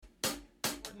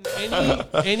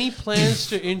Any plans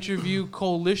to interview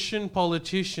coalition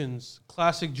politicians,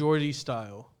 classic Geordie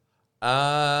style?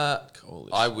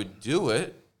 I would do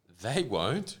it. They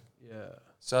won't. Yeah.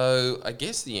 So I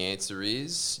guess the answer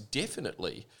is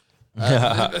definitely.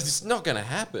 It's not going to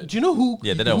happen. Do you know who?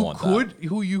 Yeah, they don't who want could,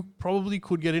 Who you probably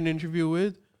could get an interview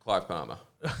with? Clive Palmer.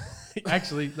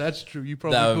 Actually, that's true. You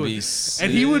probably That could. would be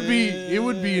And he would be. It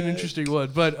would be an interesting one.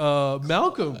 But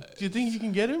Malcolm, do you think you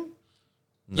can get him?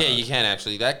 Yeah, you can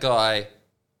actually. That guy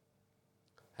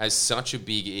has such a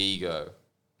big ego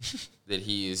that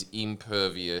he is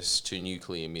impervious to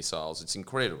nuclear missiles. It's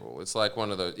incredible. It's like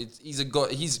one of those. He's a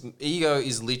god. His ego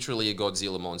is literally a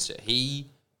Godzilla monster. He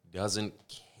doesn't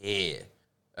care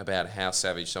about how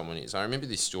savage someone is. I remember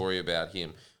this story about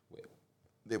him where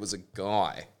there was a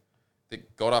guy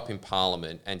that got up in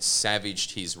Parliament and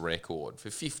savaged his record for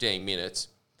 15 minutes,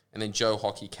 and then Joe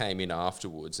Hockey came in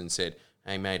afterwards and said,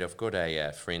 "Hey mate, I've got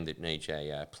a friend that needs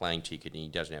a plane ticket and he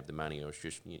doesn't have the money. I was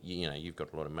just, you know, you've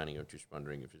got a lot of money. I was just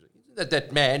wondering if isn't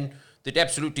that man that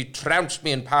absolutely trounced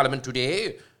me in Parliament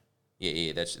today?"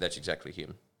 Yeah, that's exactly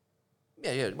him.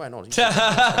 Yeah, why not?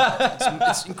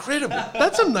 It's incredible.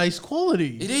 That's a nice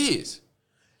quality. It is.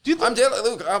 Do you think-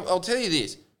 Look, I'll tell you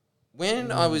this.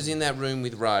 When I was in that room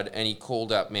with Rudd and he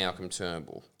called up Malcolm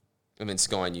Turnbull, and then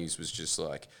Sky News was just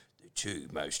like, the two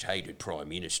most hated prime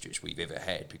ministers we've ever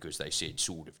had because they said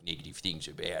sort of negative things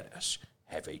about us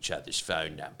have each other's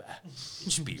phone number.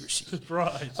 Conspiracy.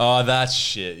 Right. Oh, that's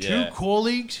shit. Yeah. Two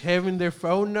colleagues having their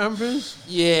phone numbers?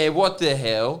 Yeah, what the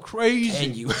hell? Crazy.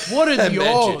 Can you What are the imagine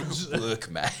odds?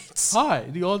 workmates? High.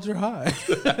 The odds are high.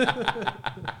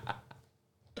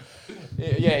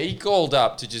 Yeah, he called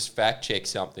up to just fact check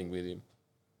something with him.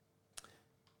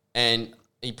 And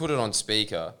he put it on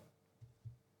speaker.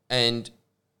 And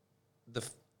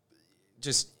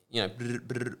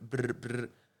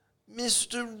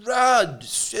Mr. Rudd,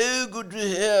 so good to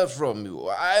hear from you.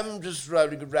 I'm just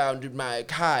riding around in my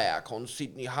kayak on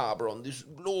Sydney Harbour on this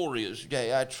glorious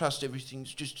day. I trust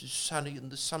everything's just as sunny in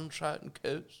the Sunshine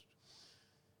Coast.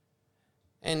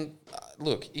 And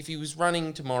look, if he was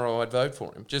running tomorrow, I'd vote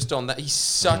for him. Just on that, he's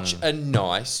such a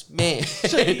nice man.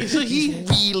 So he's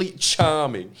really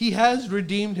charming. He has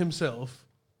redeemed himself.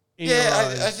 In your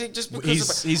eyes. I think just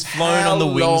because He's flown on the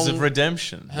wings of long-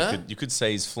 redemption. Huh? You could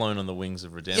say he's flown on the wings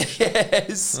of redemption.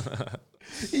 Yes,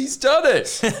 he's done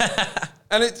it.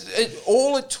 And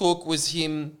all it took was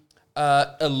him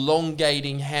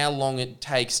elongating how long it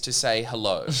takes to say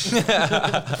hello.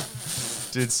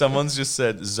 Dude, someone's just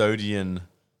said Zodian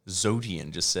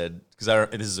just said, because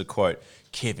this is a quote,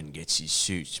 Kevin gets his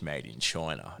suits made in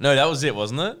China. No, that was it,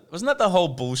 wasn't it? Wasn't that the whole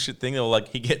bullshit thing? They were like,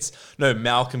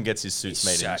 Malcolm gets his suits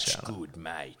made in China. Such good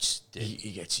mates.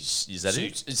 He gets his, is that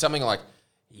suits. it? It's something like,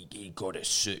 he got a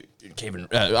suit. Kevin,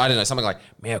 I don't know, something like,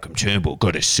 Malcolm Turnbull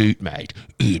got a suit made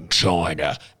in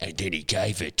China and then he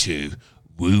gave it to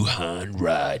Wuhan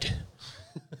Rudd.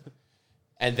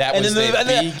 And that was their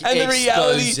big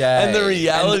expose. And the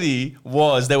reality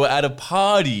was they were at a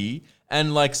party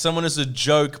and like someone as a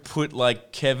joke put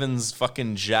like Kevin's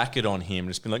fucking jacket on him,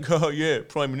 just been like, oh yeah,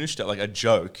 Prime Minister, like a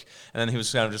joke. And then he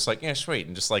was kind of just like, yeah, sweet,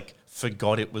 and just like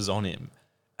forgot it was on him.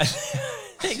 I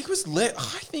think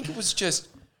it was just,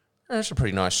 that's a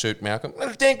pretty nice suit, Malcolm. Well,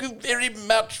 thank you very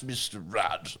much, Mr.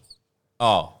 Rudd.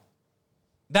 Oh.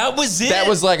 That was it? That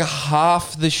was like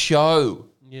half the show.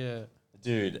 Yeah.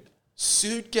 Dude,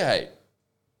 Suitgate.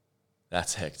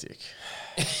 that's hectic.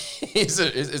 It's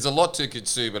a lot to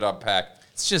consume and unpack.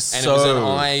 It's just And so... it was an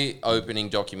eye-opening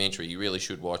documentary. You really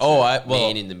should watch it.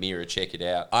 Man in the Mirror, check it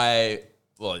out.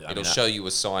 It'll show you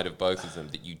a side of both of them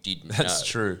that you didn't know. That's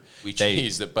true. Which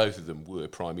is that both of them were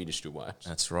Prime Minister wives.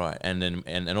 That's right. And then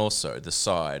and also the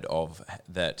side of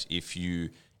that if you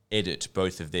edit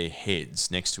both of their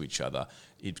heads next to each other,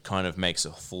 it kind of makes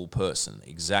a full person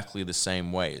exactly the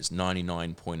same way as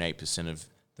 99.8% of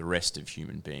the rest of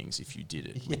human beings if you did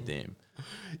it with them.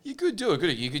 You could do it,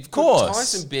 couldn't you? You could course. put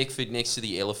Tyson Beckford next to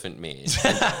the Elephant Man.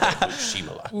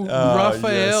 Similar.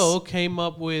 Raphael came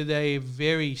up with a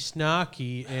very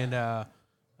snarky and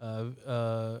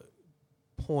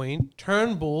point.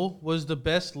 Turnbull was the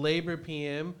best Labour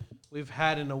PM we've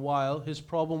had in a while. His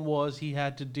problem was he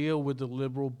had to deal with the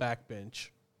Liberal backbench.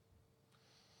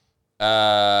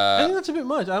 I think that's a bit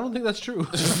much. I don't think that's true.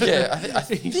 Yeah, I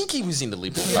think he was in the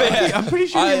Liberal I'm pretty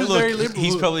sure he was very liberal.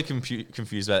 He's probably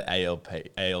confused about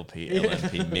LNP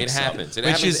mix-up. It happens. It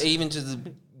which happens is even to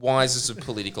the wisest of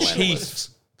political analysts.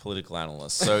 chief political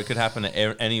analyst. So it could happen to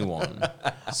anyone.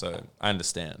 So I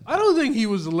understand. I don't think he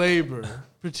was Labour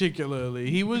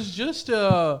particularly. He was just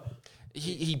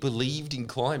He believed in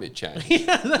climate change.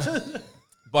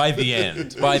 By the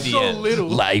end. By the So end. little.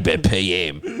 Labor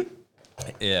PM.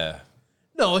 Yeah.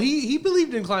 No, he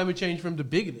believed in climate change from the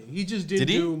beginning. He just didn't Did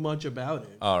he? do much about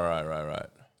it. Oh, right.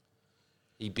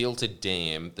 He built a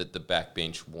dam that the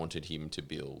backbench wanted him to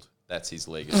build. That's his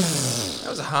legacy. That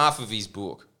was half of his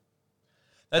book.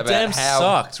 That About dam how-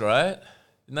 sucked, right?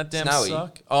 Didn't that dam Snowy.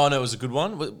 suck? Oh, no, it was a good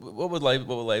one. What would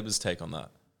Labor's take on that?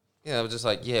 Yeah, I was just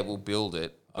like, yeah, we'll build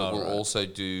it, but Oh, we'll right. also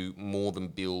do more than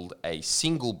build a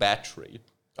single battery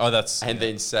Oh, that's... and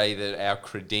then say that our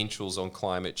credentials on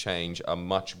climate change are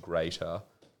much greater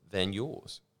than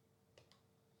yours.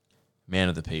 Man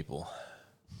of the people.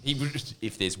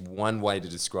 If there's one way to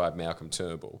describe Malcolm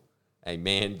Turnbull, a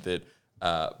man that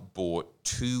bought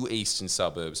 2 eastern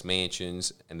suburbs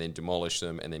mansions and then demolished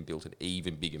them and then built an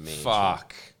even bigger mansion.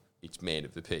 Fuck. It's man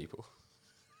of the people.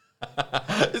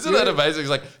 Isn't that amazing? It's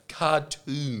like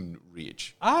cartoon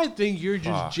rich. I think you're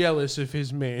just Fuck. jealous of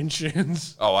his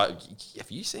mansions. Oh,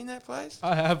 have you seen that place?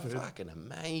 I haven't. Fucking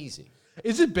amazing.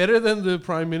 Is it better than the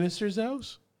Prime Minister's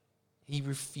house? He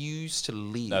refused to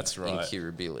live That's in right.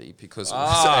 Kirribilli because it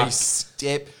Ah, was a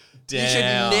step. You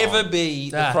damn. should never be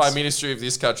That's- the Prime Minister of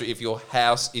this country if your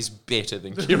house is better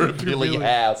than Kirribilli Kirribilli.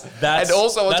 House. That's, and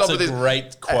also on that's top a of this,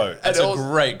 great quote. and That's a also-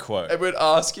 great quote. And when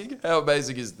asking, how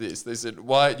amazing is this? They said,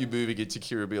 why aren't you moving into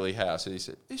Kirribilli House? And he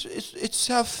said, it's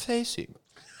south-facing.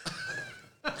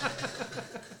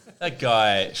 That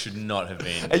guy should not have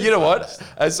been. And you know what?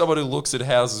 As someone who looks at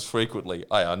houses frequently,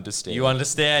 I understand. You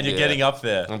understand? You're Yeah. getting up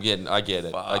there. I get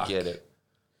it. I Fuck. get it.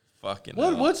 Fucking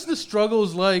What hell. What's the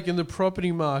struggles like in the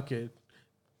property market?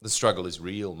 The struggle is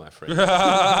real, my friend.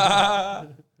 Are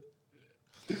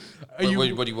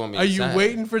What do you want me Are to you say?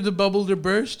 waiting for the bubble to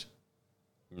burst?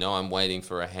 No, I'm waiting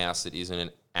for a house that isn't an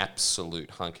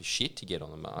absolute hunk of shit to get on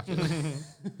the market.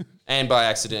 And by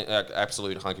accident,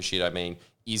 absolute hunk of shit, I mean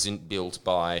isn't built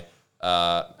by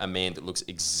a man that looks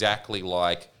exactly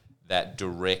like that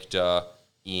director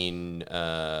in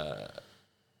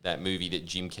that movie that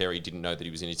Jim Carrey didn't know that he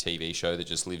was in a TV show that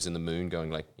just lives in the moon, going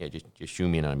like, yeah, just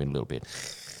zoom in on him a little bit.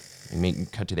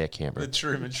 And cut to that camera. The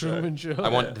Truman Show. Truman Show. I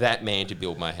want that man to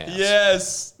build my house.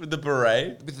 Yes, with the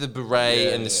beret. With the beret Yeah,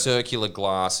 and the yeah. circular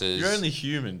glasses. You're only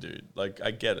human, dude. Like,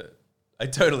 I get it. I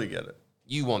totally get it.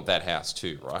 You want that house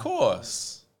too, right? Of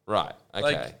course. Right. Okay.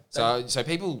 Like, so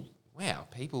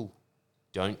people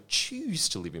don't choose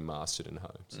to live in Masterton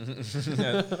homes.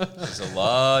 There's a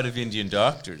lot of Indian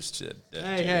doctors to.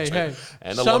 Hey.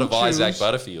 And a Some lot of Isaac choose-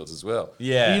 Butterfields as well.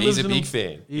 Yeah. He He's a lives in big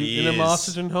fan. In a He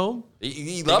Masterton home?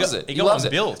 He loves got- it. he He got loves one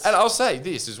it. built. And I'll say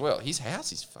this as well. His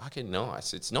house is fucking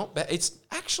nice. It's not bad. It's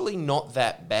actually not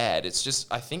that bad. It's just,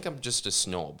 I think I'm just a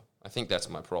snob. I think that's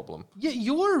my problem. Yeah,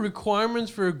 your requirements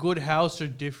for a good house are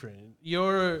different.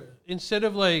 Instead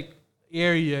of like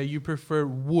area, you prefer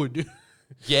wood.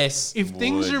 Yes. If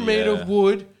things Wood, are made yeah. of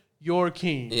wood, you're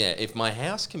king. Yeah, if my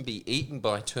house can be eaten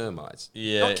by termites,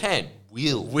 Yeah. not can,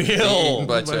 will be Will. eaten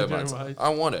by By termites. termites. I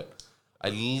want it. I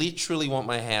literally want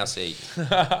my house eaten.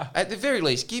 At the very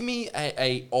least, give me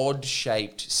a odd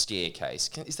shaped staircase.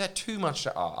 Is that too much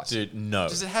to ask? Dude, no.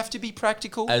 Does it have to be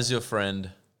practical? As your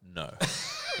friend, no.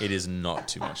 It is not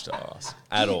too much to ask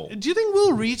at all. Do you think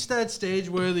we'll reach that stage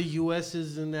where the U.S.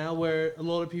 is in now, where a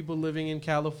lot of people living in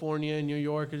California and New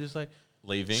York are just like,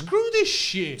 Leaving. screw this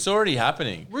shit. It's already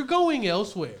happening. We're going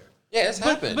elsewhere. yeah, it's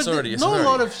happened. But already- it's not a already-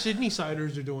 lot of Sydney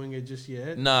siders are doing it just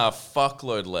yet. Nah,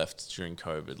 fuckload left during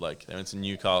COVID. Like, they went to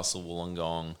Newcastle,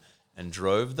 Wollongong, and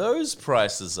drove those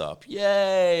prices up.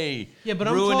 Yay! Yeah, but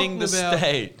I'm ruining talking the about,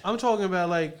 state. I'm talking about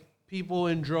like people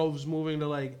in droves moving to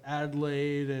like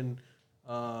Adelaide and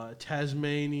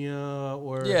Tasmania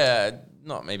or Yeah,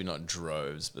 maybe not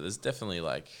droves, but there's definitely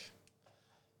like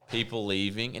people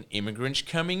leaving and immigrants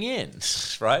coming in,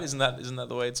 right? Isn't that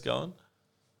the way it's going?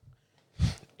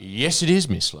 yes, it is,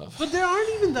 Miss Love. But there aren't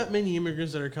even that many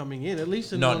immigrants that are coming in. At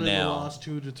least Not in the now. last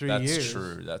 2 to 3 That's years.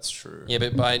 true. That's true. Yeah,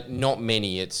 but by not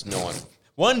many, it's not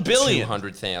 1 billion.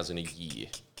 200,000 a year.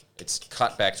 It's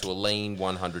cut back to a lean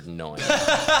 109.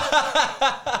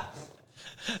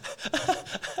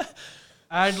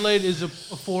 Adelaide is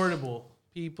affordable.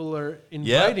 People are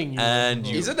inviting you. and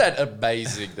you- Isn't that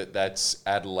amazing that that's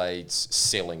Adelaide's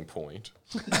selling point?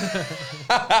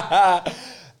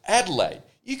 Adelaide,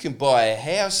 you can buy a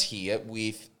house here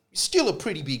with still a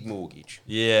pretty big mortgage.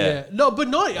 Yeah. No, but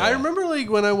not. I remember like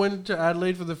when I went to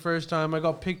Adelaide for the first time, I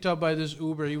got picked up by this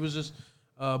Uber. He was this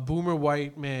boomer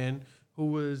white man who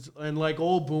was, and like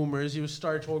all boomers, he was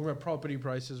started talking about property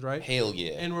prices, right? Hell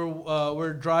yeah. And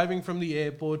we're driving from the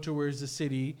airport towards the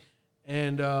city,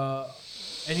 and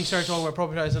he started talking about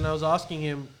property prices, and I was asking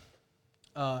him.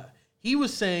 He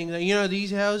was saying that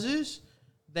these houses,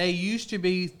 they used to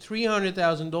be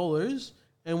 $300,000,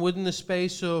 and within the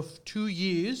space of 2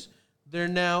 years, they're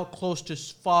now close to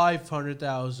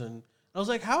 500,000. I was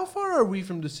like, how far are we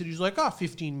from the city? He's like,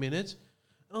 15 minutes.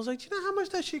 And I was like, do you know how much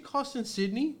that shit costs in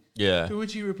Sydney? Yeah. To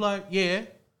which he replied, yeah,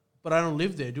 but I don't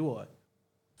live there, do I?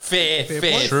 Fair.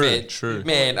 True.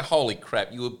 Man, holy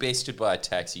crap! You were bested by a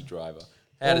taxi driver.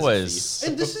 How does it Always.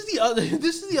 And this is the other thing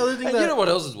feel? And that you know what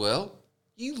else as well?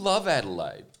 You love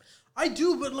Adelaide. I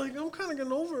do, but like I'm kind of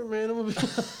getting over it, man.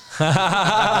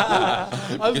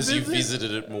 Because you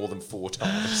visited it more than 4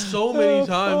 times. so many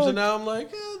times, and now I'm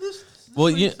like, this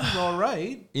is all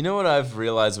right. You know what I've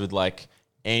realized with like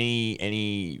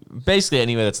basically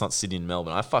anywhere that's not Sydney and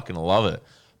Melbourne, I fucking love it.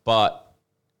 But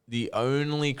the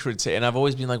only critique, and I've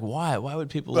always been like, why would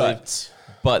people leave?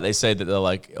 But they say that they're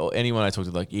like, or anyone I talk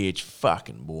to, like, yeah, it's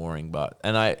fucking boring.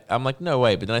 And I'm like, no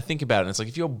way. But then I think about it, and it's like,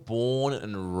 if you're born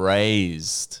and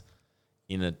raised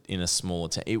in a smaller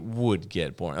town, it would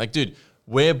get boring. Like, dude,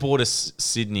 we're border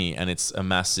Sydney, and it's a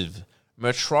massive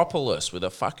metropolis with a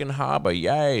fucking harbour.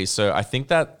 Yay! So I think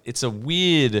that it's a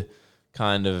weird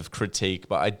kind of critique,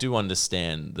 but I do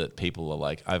understand that people are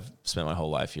like, I've spent my whole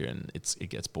life here, and it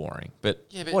gets boring. But,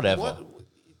 whatever.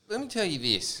 Let me tell you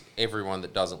this, everyone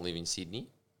that doesn't live in Sydney.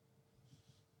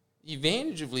 The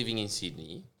advantage of living in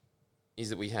Sydney is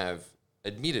that we have,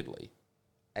 admittedly,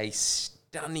 a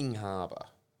stunning harbour.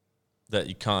 That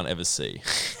you can't ever see.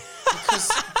 Because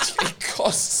it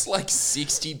costs like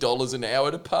 $60 an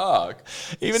hour to park.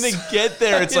 Even to get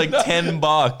there, it's like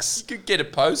 $10. You could get a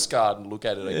postcard and look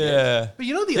at it again. Yeah. But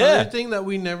you know the other thing that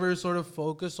we never sort of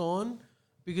focus on,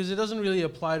 because it doesn't really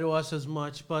apply to us as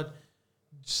much, but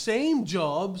same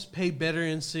jobs pay better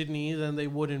in Sydney than they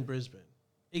would in Brisbane.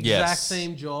 Exact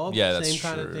same job, same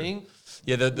kind of thing.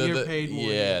 Yeah, you're paid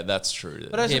more. Yeah, that's true.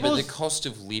 But I But suppose the cost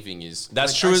of living is...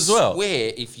 That's true as well. I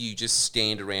swear, if you just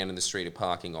stand around in the street, a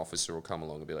parking officer will come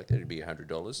along and be like, that'd be $100.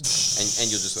 and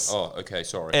you'll just like, oh, okay,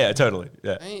 sorry. Yeah, totally.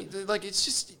 Yeah. Like, it's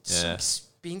so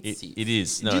expensive. It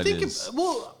is. No, Do you it think is.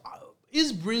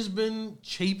 is Brisbane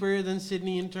cheaper than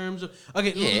Sydney in terms of...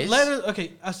 Okay,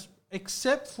 Yes.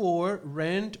 Except for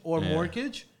rent or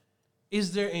mortgage,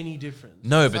 is there any difference?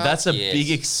 No, but that's a yes.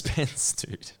 big expense,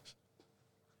 dude.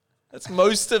 That's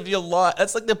most of your life.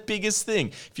 That's like the biggest thing.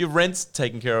 If your rent's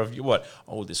taken care of, you what?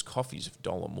 Oh, this coffee's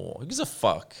 $1 more. Who gives a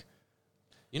fuck?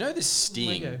 You know the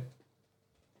Sting? Okay.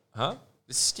 Huh?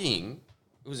 The Sting,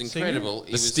 it was incredible.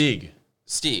 The Stig.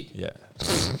 Stig. Yeah.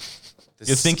 The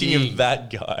You're thinking Sting. of that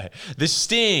guy. The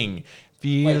Sting.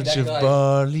 Fields that of guy.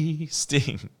 barley.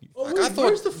 Sting. Oh, Like, wait, I thought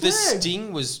where's the the flag?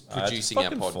 Sting was producing our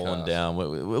fucking podcast. fallen down.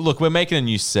 Look, we're making a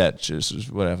new set.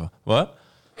 Just whatever. What?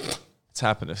 It's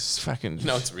happening. It's fucking.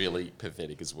 No, it's really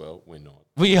pathetic as well. We're not.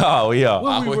 We are.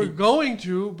 Well, we we? were going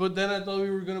to, but then I thought we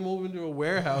were going to move into a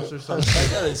warehouse or something.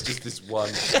 It's just this one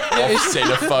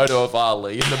off-center photo of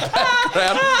Ali in the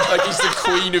background, like he's the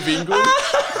Queen of England.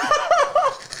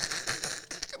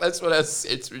 That's what our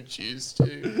set's reduced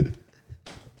to.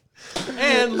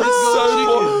 And let's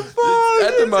go chicken.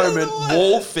 At the moment,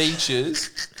 wall features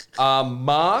are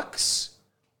marks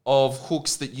of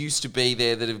hooks that used to be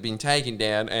there that have been taken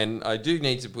down, and I do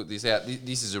need to put this out.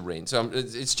 This is a rent, so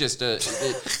it's just there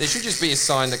should just be a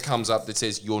sign that comes up that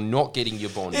says you're not getting your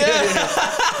bond.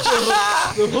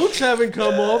 The hooks haven't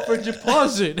come off, or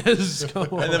deposit has come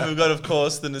off. And then we've got, of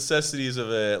course, the necessities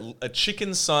of a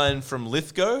chicken sign from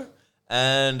Lithgow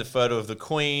and a photo of the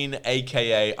Queen,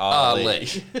 a.k.a. Ali.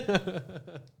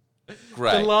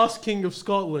 Great. The last king of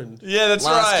Scotland. Yeah, that's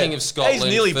right. Last King of Scotland, He's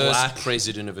nearly first black.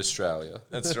 President of Australia.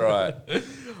 That's right.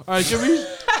 All right, can we...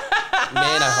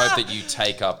 Man, I hope that you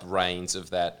take up reins of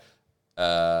that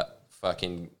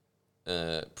fucking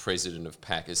president of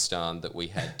Pakistan that we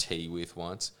had tea with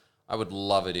once. I would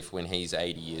love it if when he's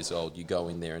 80 years old, you go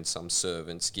in there and some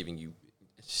servant's giving you,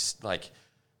 just like,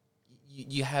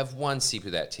 you have one sip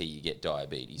of that tea, you get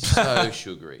diabetes. So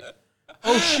sugary.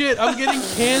 Oh, shit, I'm getting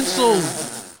cancelled.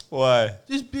 Why?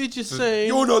 This bitch is saying...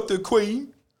 You're not the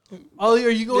Queen. Ali, are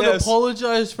you going Yes. to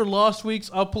apologize for last week's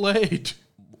upload?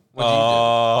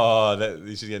 Oh,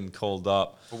 this is getting called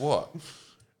up. For what?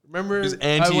 Remember, His I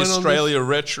went on anti-Australia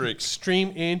rhetoric. this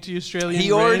extreme anti-Australian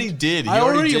He already rant? did. I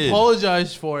already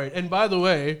apologized for it. And by the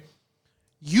way,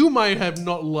 you might have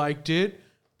not liked it,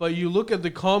 but you look at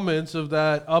the comments of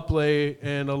that upload,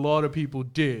 and a lot of people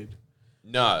did.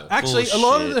 No. Actually, a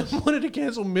lot of Bullshit. them wanted to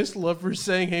cancel Miss Love for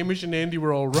saying Hamish and Andy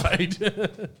were all right.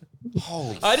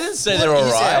 Holy I didn't say What they're all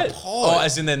is our right. pod? Oh,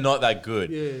 as in they're not that good.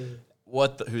 Yeah.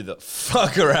 Who the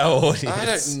fuck are our audience? I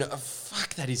don't know.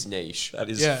 Fuck, that is niche. That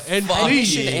is Yeah, and fucking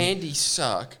please- Hamish and Andy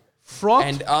suck. Froth.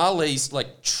 And Ali's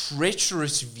like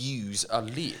treacherous views are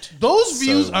lit. Those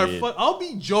views are weird. fun. I'll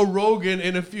be Joe Rogan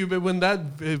in a few bit when that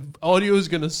audio is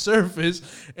gonna surface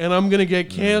and I'm gonna get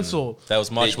canceled. That was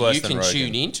much That worse you than can Rogan.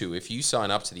 tune into if you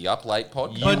sign up to the Up Late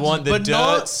podcast. You want the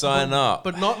dirt, sign up.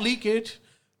 But not leak it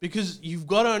because you've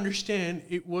got to understand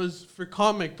it was for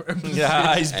comic purposes.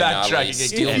 Yeah, he's And Ali backtracking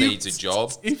still again. needs a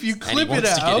job. If you and clip he it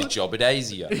wants to get a out, job at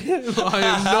ASIO. I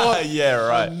am not. Yeah,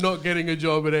 right. I'm not getting a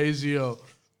job at ASIO.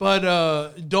 But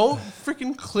don't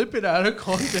freaking clip it out of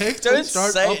context Don't and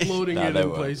start say- uploading No, it they in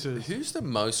won't. places. Who's the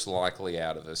most likely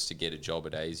out of us to get a job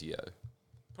at ASIO?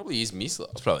 Probably is Mislo.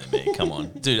 It's probably me. Come on,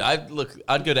 dude. I'd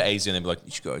go to AZ and they'd be like,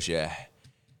 "You guys, yeah,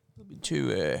 it'll be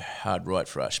too hard right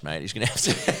for us, mate. He's gonna have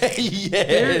to."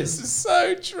 Yes,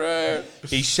 so true.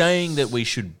 He's saying that we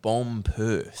should bomb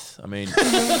Perth. I mean,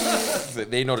 But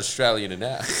they're not Australian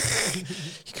enough.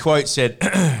 quote said,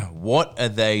 "What are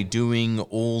they doing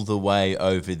all the way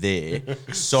over there?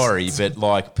 Sorry, but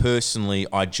like personally,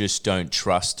 I just don't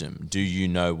trust them. Do you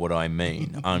know what I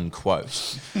mean?"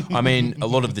 Unquote. I mean, a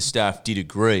lot of the staff did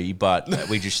agree, but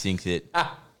we just think that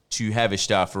to have a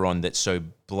staffer on that so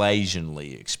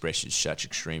blatantly expresses such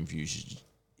extreme views,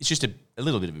 it's just a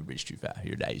little bit of a bridge too far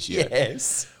here days.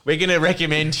 Yes. We're going to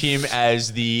recommend him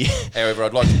as the... However,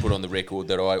 I'd like to put on the record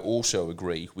that I also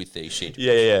agree with these sentiments.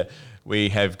 Yeah. We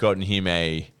have gotten him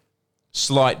a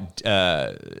slight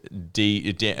downside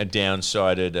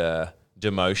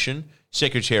demotion,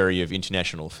 Secretary of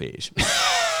International Affairs. We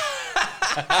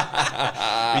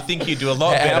think he'd do a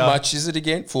lot better. How much is it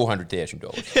again?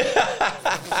 $400,000.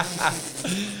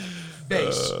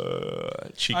 Base.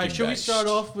 Chicken All right, should we base. start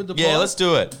off with the Yeah, plot? let's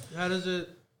do it. How does it...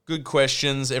 Good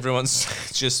questions. Everyone's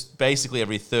just basically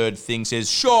every third thing says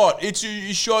shot. It's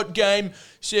a shot game.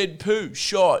 Said poo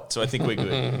shot. So I think we're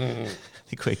good. I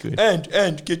think we're good.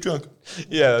 And get drunk.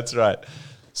 Yeah, that's right.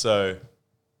 So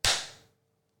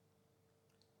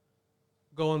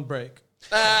Go on break.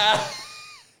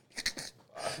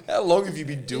 How long have you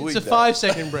been doing It's a that?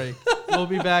 5-second break. We'll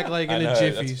be back like in know, a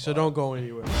jiffy, that's so don't go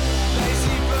anywhere.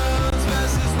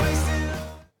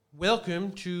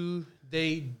 Welcome to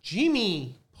the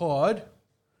Jimmy Pod,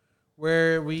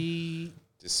 where we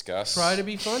Discuss. try to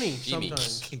be funny Jimmy.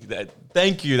 sometimes.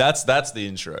 thank you. That's the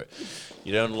intro.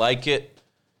 You don't like it?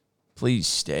 Please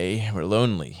stay. We're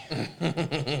lonely.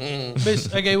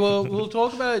 Okay, well, we'll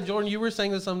talk about it. Jordan, you were saying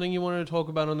there's something you wanted to talk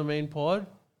about on the main pod?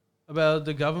 About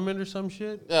the government or some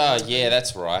shit? Oh, yeah,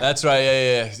 that's right. That's right.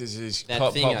 Yeah. This is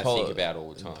that thing I think about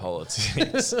all the time.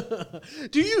 Politics.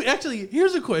 Do you actually?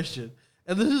 Here's a question,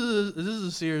 and this is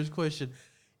a serious question.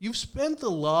 You've spent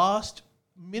the last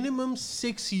minimum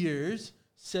 7 years,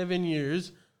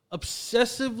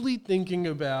 obsessively thinking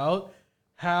about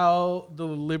how the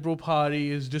Liberal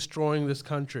Party is destroying this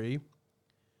country.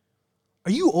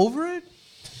 Are you over it?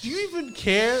 Do you even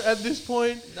care at this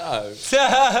point? No.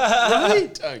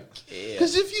 Right? Don't care.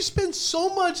 Because if you spend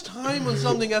so much time on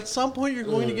something, at some point you're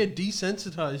going to get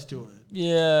desensitized to it.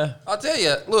 Yeah. I'll tell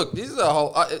you, look, this is a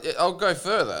whole... I'll go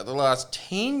further. The last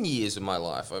 10 years of my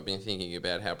life, I've been thinking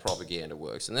about how propaganda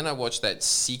works. And then I watched that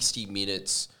 60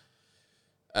 minutes,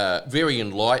 very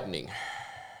enlightening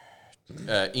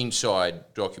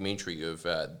inside documentary of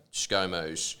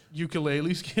ScoMo's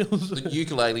Ukulele skills.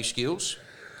 ukulele skills.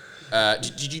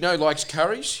 Did you know he likes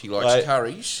curries? He likes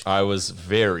curries. I was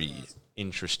very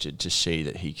interested to see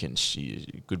that he can see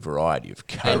a good variety of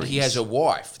curries. And he has a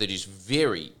wife that is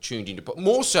very tuned into...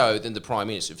 more so than the Prime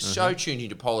Minister, so tuned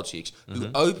into politics, who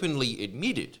openly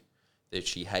admitted that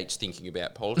she hates thinking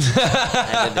about politics.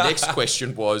 And then the next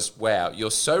question was, wow, you're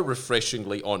so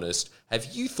refreshingly honest. Have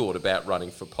you thought about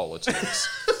running for politics?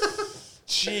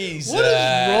 Jesus. What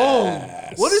is wrong?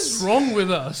 What is wrong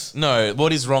with us? No,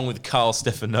 what is wrong with Karl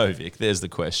Stefanovic? There's the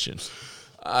question.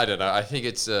 I don't know. I think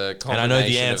it's a combination And I know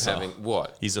the answer. of having...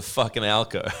 What? He's a fucking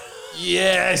alco.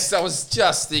 Yes, I was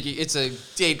just thinking it's a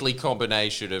deadly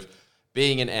combination of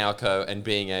being an alco and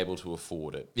being able to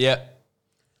afford it. Yep.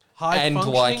 High And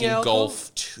functioning liking alco?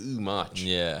 golf too much.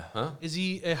 Yeah. Is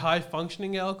he a high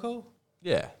functioning alco?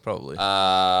 Yeah, probably.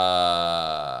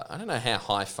 I don't know how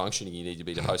high functioning you need to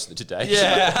be to host the Today Show.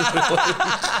 yeah.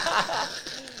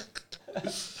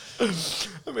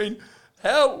 I mean,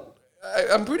 how...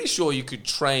 I'm pretty sure you could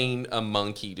train a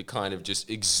monkey to kind of just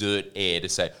exert air to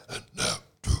say, "And now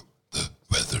to the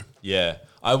weather." Yeah.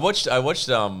 I watched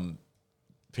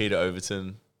Peter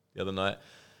Overton the other night.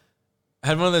 I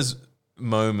had one of those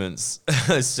moments,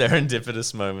 those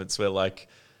serendipitous moments where like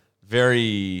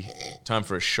very time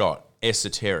for a shot,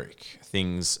 esoteric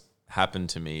things happen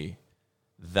to me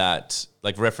that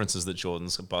like references that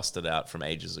Jordan's busted out from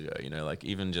ages ago, you know, like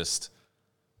even just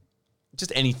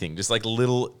just anything, just like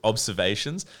little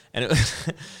observations. And it,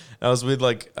 I was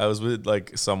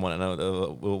with someone, and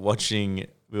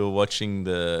we were watching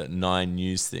the 9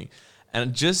 News thing,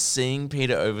 and just seeing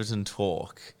Peter Overton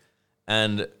talk,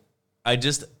 and I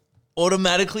just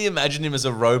automatically imagine him as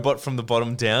a robot from the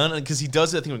bottom down, and because he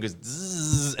does that thing where it goes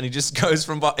zzz, and he just goes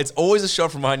from. It's always a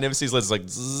shot from behind, never sees legs. It's like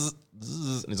zzz,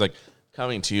 zzz, and he's like,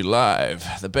 coming to you live,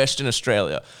 the best in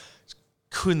Australia.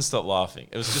 Couldn't stop laughing.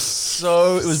 It was just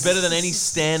so. It was better than any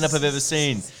stand-up I've ever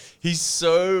seen. He's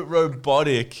so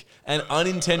robotic and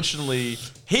unintentionally.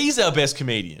 He's our best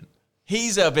comedian.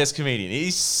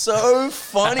 He's so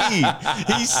funny.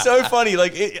 He's so funny.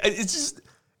 Like it's just.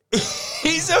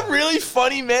 He's a really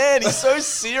funny man. He's so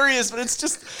serious, but it's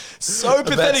just so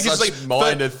pathetic. It's like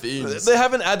minor things. They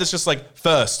have an ad that's just like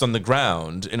first on the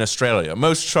ground in Australia,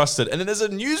 most trusted, and then there's a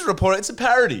news reporter. It's a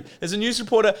parody. There's a news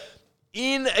reporter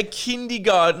in a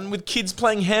kindergarten with kids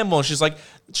playing handball. She's like,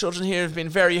 the children here have been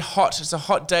very hot. It's a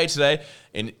hot day today.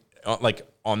 And like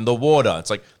on the water, it's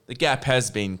like, the gap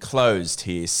has been closed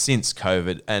here since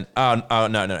COVID. And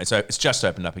no. So it's just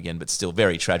opened up again, but still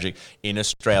very tragic in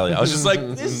Australia. I was just like,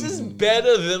 this is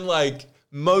better than like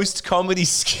most comedy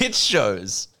skit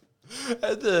shows.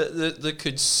 The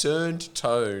concerned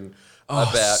tone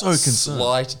about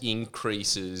slight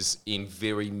increases in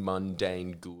very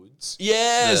mundane goods.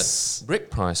 Yes. The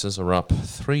brick prices are up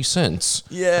 3 cents.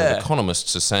 Yeah. And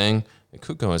economists are saying it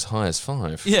could go as high as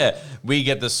 5. Yeah. We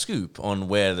get the scoop on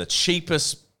where the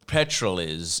cheapest petrol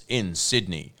is in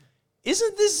Sydney.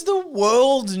 Isn't this the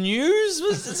world news?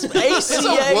 It's ACA. There's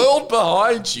a world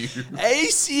behind you.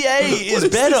 ACA is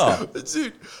better.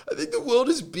 Dude, I think the world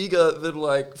is bigger than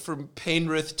like from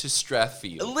Penrith to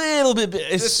Strathfield. A little bit.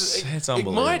 It's It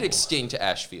unbelievable. might extend to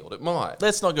Ashfield. It might.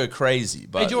 Let's not go crazy,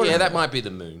 but Yeah, that might be the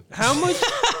moon. How much?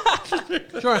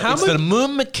 Sure. How it's the much?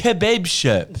 Mum Kebab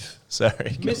shop.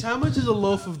 Sorry. Miss, how much is a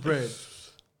loaf of bread?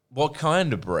 What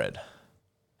kind of bread?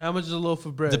 How much is a loaf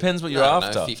of bread? Depends what you're I don't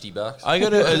after. know, $50. I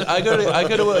go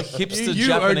to a hipster You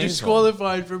Japanese are one.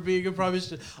 disqualified for being a prime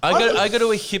minister. I go to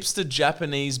a hipster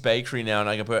Japanese bakery now, and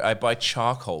I buy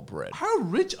charcoal bread. How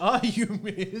rich are you,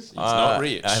 Miss? It's not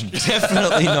rich. I'm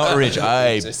definitely not rich.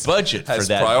 I budget for has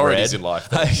that priorities bread. in life,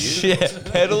 don't you? Yeah,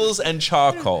 pedals and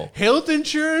charcoal. Health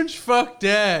insurance? Fuck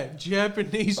that.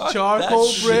 Japanese Fuck charcoal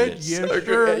that bread? shit. Yeah, So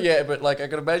sure. good. Yeah, but like I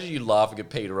can imagine you laughing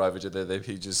at Peter Overton there.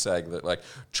 He's just saying that like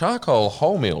charcoal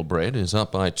wholemeal bread is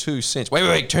up by 2 cents.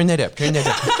 Wait, turn that up.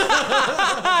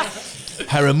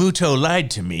 Haramuto lied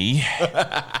to me.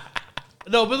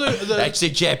 No, but That's the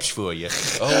Japs for you.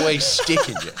 Always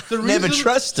sticking you. the Never reason,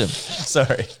 trust him.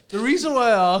 Sorry. the reason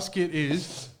why I ask it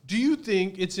is, do you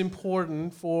think it's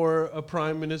important for a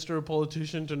prime minister or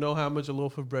politician to know how much a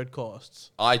loaf of bread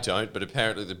costs? I don't, but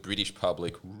apparently the British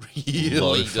public really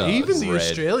Loaf. does. Even the bread.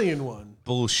 Australian one.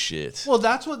 Bullshit. Well,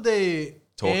 that's what they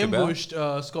Talk about? ambushed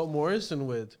Scott Morrison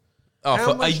with. Oh,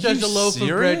 How much are does you a loaf of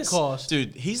bread serious? cost?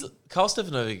 Dude, Carl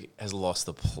Stefanovic has lost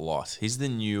the plot. He's the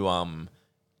new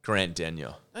Grant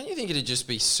Denyer. Don't you think it'd just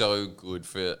be so good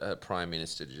for a prime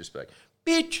minister to just be like,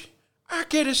 bitch, I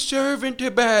get a servant to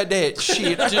buy that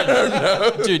shit.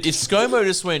 Dude, if ScoMo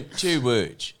just went 2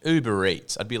 words, Uber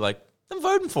Eats, I'd be like, I'm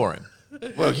voting for him.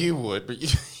 Well, you would, but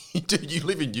dude, you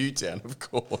live in Newtown, of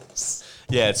course.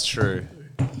 Yeah, it's true.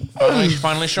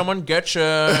 Finally someone gets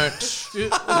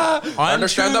it.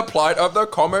 Understand the plight of the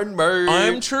common man.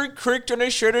 I'm too quick and I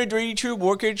said I'd ready to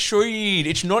work outside.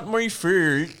 It's not my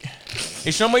fault.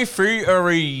 It's not my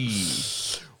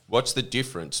fault. What's the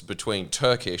difference between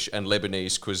Turkish and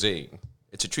Lebanese cuisine?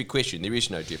 It's a trick question. There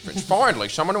is no difference. Finally,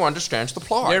 someone who understands the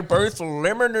plight. They're both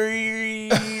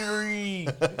lemonade.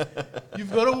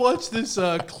 You've got to watch this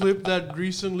clip that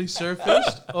recently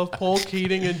surfaced of Paul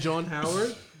Keating and John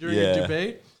Howard during a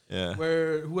debate. Yeah.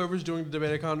 Where whoever's doing the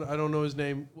debate, I don't know his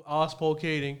name, asked Paul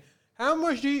Keating, how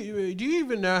much do you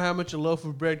even know how much a loaf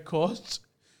of bread costs?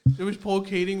 It was Paul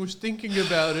Keating was thinking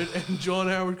about it, and John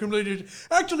Howard completely.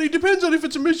 Actually, it depends on if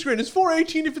it's a mixed grain. It's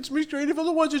 $4.18 if it's mixed grain. If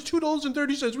otherwise, it's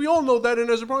 $2.30. We all know that, and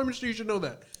as a prime minister, you should know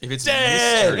that. If it's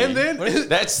And mystery. then,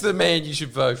 That's the man you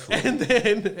should vote for. and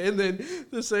then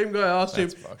the same guy asked him,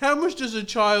 how much does a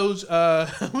child's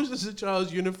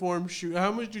uniform shoe?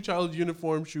 How much do child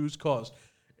uniform shoes cost?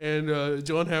 And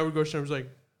John Howard goes and was like,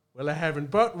 well, I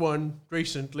haven't bought one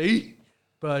recently,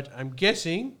 but I'm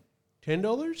guessing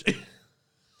 $10.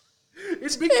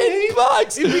 It became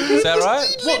 $10. Is that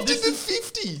right? Well, This this is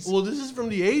the 50s. Well, this is from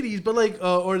the 80s, but like,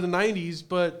 or the 90s,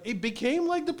 but it became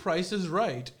like The Price is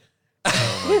Right.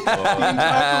 The entire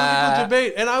political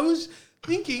debate. And I was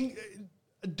thinking,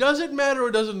 does it matter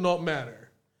or does it not matter?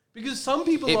 Because some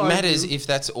people It argue, matters if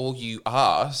that's all you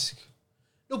ask.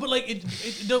 No, but like,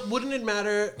 wouldn't it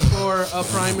matter for a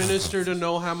prime minister to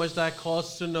know how much that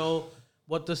costs, to know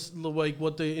what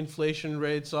what the inflation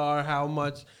rates are, how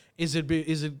much is it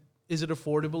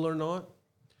affordable or not?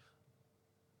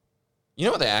 You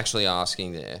know what they're actually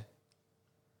asking there?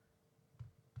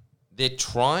 They're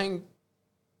trying.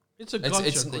 It's a gotcha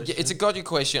question. It's a gotcha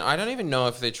question. I don't even know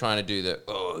if they're trying to do the,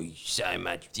 you so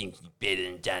much think you're better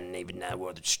than don't even know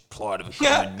what the plight of a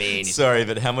common man is. Sorry,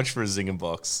 but how much for a zinger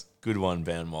box? Good one,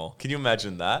 Van Mol. Can you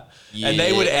imagine that? Yeah, and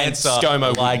they would answer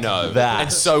ScoMo like would know that.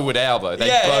 and so would Albo. They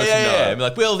both know. And be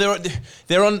like, well,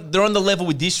 they're on the level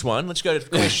with this one. Let's go to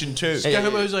question 2.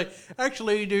 ScoMo's like,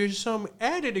 actually, there's some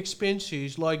added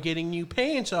expenses like getting new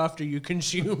pants after you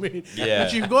consume it, Yeah.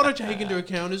 which you've got to take into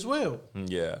account as well.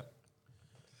 Yeah.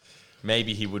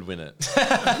 Maybe he would win it.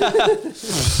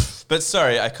 But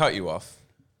sorry, I cut you off.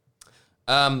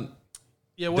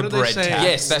 Yeah, what The are they bread saying? tax.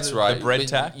 Yes, that's right. The bread But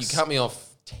tax? You cut me off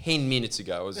 10 minutes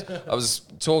ago. I was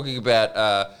talking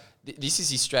about this is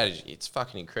his strategy. It's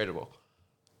fucking incredible.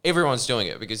 Everyone's doing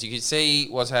it because you can see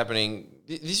what's happening.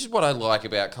 This is what I like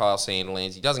about Kyle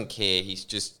Sandilands. He doesn't care. He's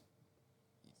just,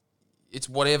 it's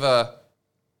whatever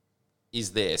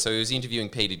is there. So he was interviewing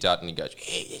Peter Dutton. He goes,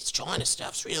 "Yeah, this China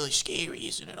stuff's really scary,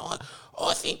 isn't it?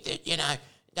 I think that, it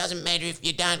doesn't matter if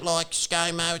you don't like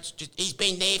ScoMo. It's just, he's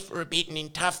been there for a bit, and in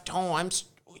tough times,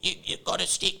 you've got to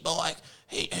stick by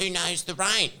who knows the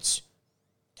reins.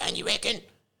 Don't you reckon?"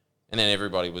 And then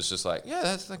everybody was just like,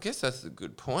 "Yeah, I guess that's a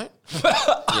good point."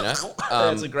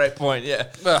 That's a great point, yeah.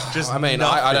 I mean,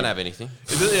 I don't have anything.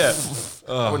 Is it?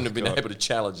 Yeah. I wouldn't have been able to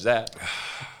challenge that.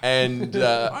 And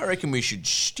I reckon we should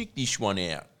stick this one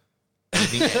out.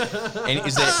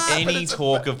 Is there any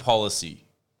talk of policy?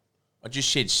 I just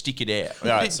said stick it out. All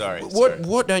right, sorry.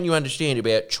 what don't you understand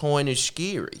about China's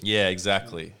scary? Yeah,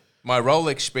 exactly. My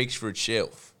Rolex speaks for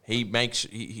itself.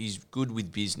 He's good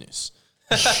with business.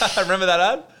 Remember that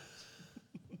ad?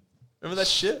 Remember that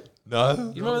shit?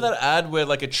 No. You remember that ad where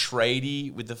like a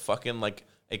tradie with the fucking like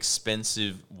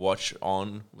expensive watch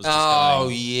on was just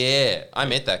going, yeah. I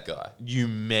met that guy. You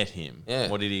met him. Yeah.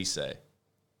 What did he say?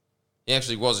 He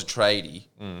actually was a tradie.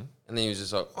 And then he was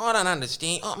just like, "I don't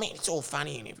understand. I mean, it's all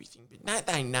funny and everything, but don't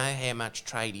they know how much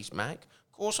tradies make?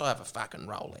 Of course I have a fucking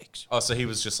Rolex." Oh, so he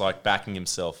was just like backing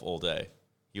himself all day.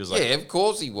 He was like, Yeah, of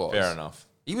course he was. fair enough.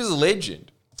 He was a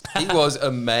legend. He was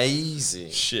amazing.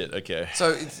 Shit, okay.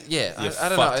 So, it's, yeah, You I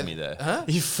don't know. fucked me there. Huh?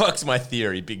 You fucked my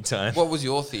theory big time. What was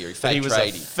your theory? That Fake he was tradie.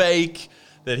 a fake,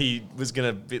 that he was going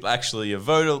to be actually a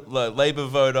Labour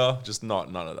voter, just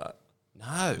none of that.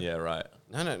 No. Yeah, right.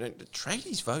 No. The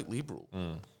tradies vote Liberal.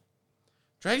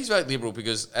 Tradies vote Liberal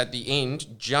because at the end,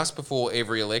 just before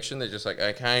every election, they're just like,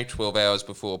 okay, 12 hours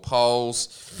before polls,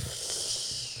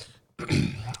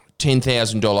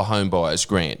 $10,000 home buyers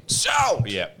grant. So,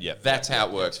 Yeah. that's how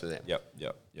it works for them. Yep.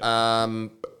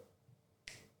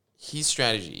 His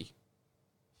strategy,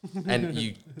 and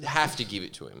you have to give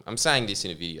it to him. I'm saying this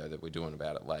in a video that we're doing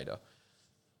about it later.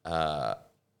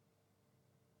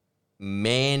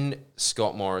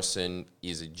 Scott Morrison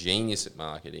is a genius at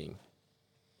marketing,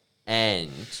 and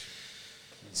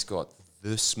he's got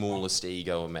the smallest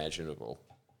ego imaginable.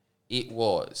 It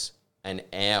was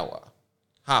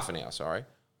half an hour,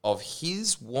 of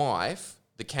his wife.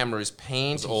 The camera is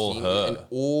panned to all him, her. and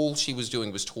all she was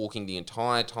doing was talking the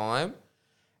entire time.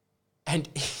 And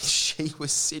she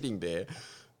was sitting there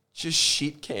just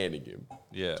shit canning him.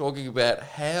 Yeah. Talking about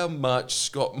how much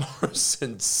Scott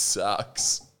Morrison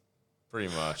sucks.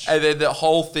 Pretty much. And then the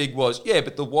whole thing was, yeah,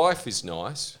 but the wife is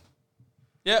nice.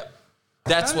 Yep.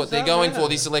 That's How what does they're that going matter? for,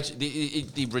 this election.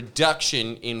 The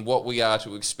reduction in what we are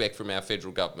to expect from our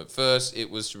federal government. First, it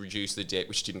was to reduce the debt,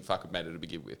 which didn't fucking matter to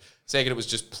begin with. Second, it was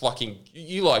just plucking.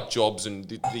 You like jobs and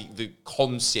the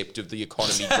concept of the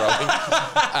economy growing.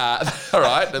 All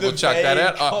right, we'll chuck that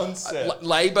out. concept.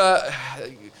 Labor,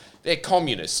 they're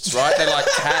communists, right? They like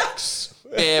tax.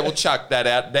 Yeah, we'll chuck that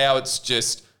out. Now it's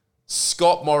just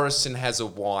Scott Morrison has a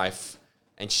wife,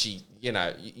 and she. You've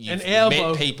An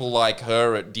elbow. met people like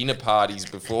her at dinner parties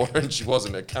before, and she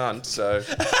wasn't a cunt. So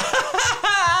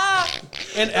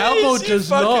And Albo You does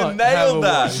fucking not have a nailed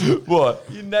that. wife. What?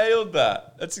 You nailed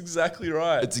that. That's exactly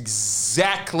right. it's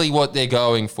exactly what they're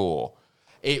going for.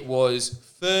 It was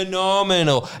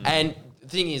phenomenal. And the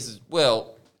thing is,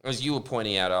 well, as you were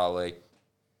pointing out, Ali,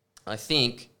 I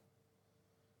think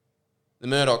the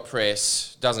Murdoch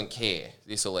press doesn't care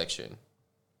this election.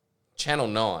 Channel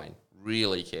 9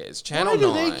 really cares. Channel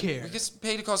do 9 they care? because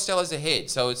Peter Costello's the head,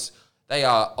 so they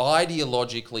are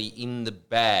ideologically in the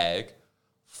bag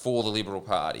for the Liberal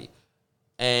Party,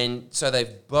 and so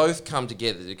they've both come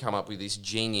together to come up with this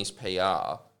genius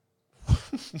PR,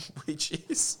 which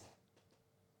is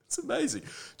It's amazing.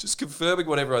 Just confirming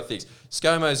what everyone thinks.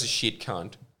 ScoMo's a shit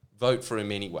cunt. Vote for him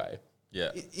anyway.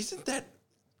 Yeah. Isn't that...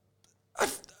 I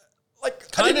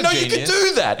Kind didn't of know you could genius.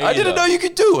 do that. Me I didn't either. know you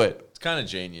could do it. It's kind of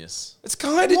genius. It's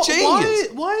kind of genius.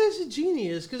 Why is it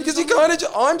genius? Because he kind of...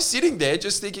 I'm sitting there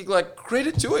just thinking, like,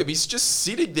 credit to him. He's just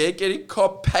sitting there getting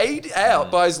paid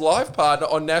out by his life partner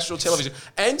on national television.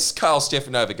 And Carl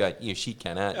Stefanova going, you shit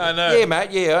cunt, aren't you? I know. Yeah,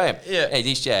 mate. Yeah, I am. Yeah. Hey,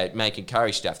 this making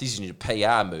curry stuff. This isn't a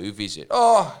PR move, is it?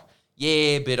 Oh,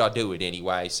 yeah, but I do it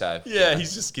anyway, so... Yeah,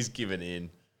 he's giving in.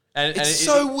 And It's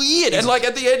so weird. And, like,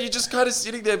 at the end, you're just kind of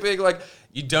sitting there being like...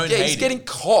 You don't Yeah, hate he's him. getting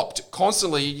copped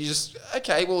constantly. You just...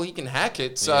 Okay, well, he can hack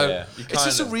it, so... Yeah, you it's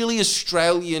just a kinda- really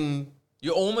Australian...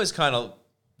 You almost kind of...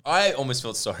 I almost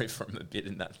felt sorry for him a bit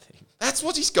in that thing. That's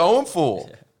what he's going for.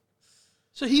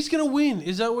 So he's gonna win.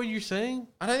 Is that what you're saying?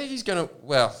 I don't think he's going to...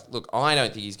 Well, look, I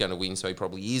don't think he's going to win, so he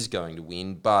probably is going to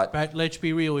win, but... But let's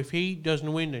be real. If he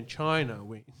doesn't win, then China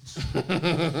wins.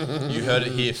 You heard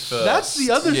it here first. That's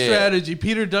the other Yeah. strategy,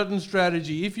 Peter Dutton's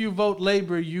strategy. If you vote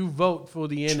Labour, you vote for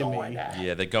the enemy.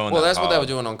 Yeah, they're going. Well, that that's what they hard.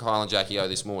 were doing on Kyle and Jackie O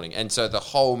this morning. And so the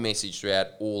whole message throughout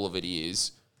all of it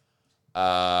is,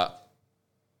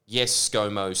 yes,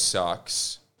 ScoMo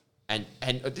sucks. And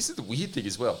this is the weird thing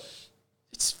as well.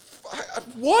 It's...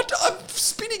 What? I'm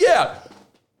spinning out.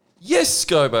 Yes,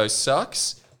 ScoMo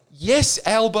sucks. Yes,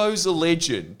 Albo's a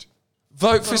legend.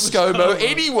 Vote for ScoMo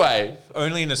anyway.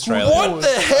 Only in Australia. What the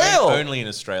hell? Only in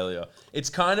Australia. It's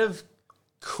kind of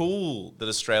cool that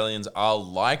Australians are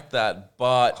like that,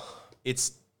 but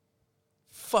it's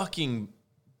fucking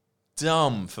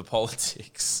dumb for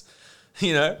politics.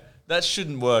 You know? That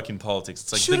shouldn't work in politics.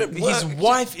 It's like Shouldn't his work.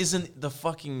 wife isn't the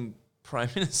fucking prime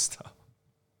minister.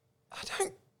 I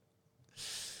don't...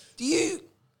 Do you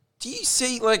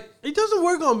see, like... It doesn't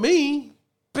work on me.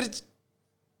 But it's...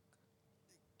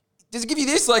 Does it give you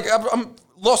this? Like, I'm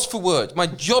lost for words. My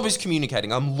job is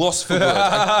communicating. I'm lost for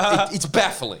words. It's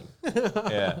baffling.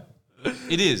 Yeah.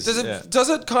 It is. Does it? yeah. Does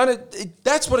it kind of?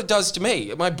 That's what it does to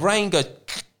me. My brain goes.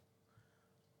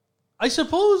 I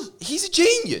suppose He's a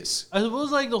genius.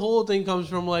 like the whole thing comes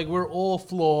from like we're all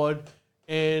flawed,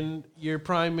 and your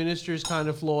prime minister is kind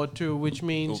of flawed too, which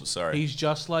means Oops, sorry. he's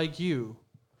just like you.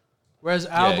 Whereas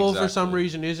Albo for some exactly.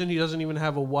 reason isn't. He doesn't even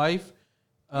have a wife.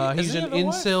 He's Doesn't an he have a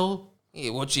wife? incel.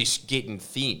 Yeah, what's this getting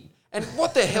thin? And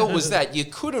what the hell was that? You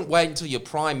couldn't wait until your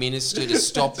prime minister to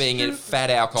stop being a fat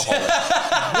alcoholic.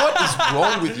 What is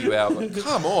wrong with you, Albert?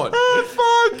 Come on.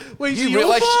 Fuck! Wait, so You you're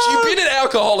realize fucked? you've been an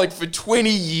alcoholic for 20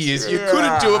 years. You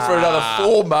couldn't do it for another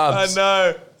 4 months.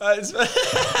 know. Wait,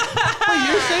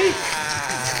 you're saying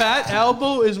fat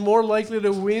Albo is more likely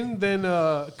to win than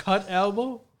cut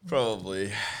Albo?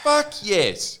 Probably. Fuck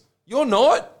yes. You're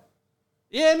not.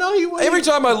 Yeah, no, he won. Every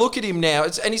time I look at him now,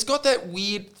 and he's got that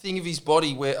weird thing of his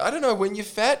body where, I don't know, when you're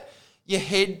fat, your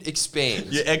head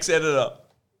expands. Your ex-editor.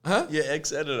 Huh? Your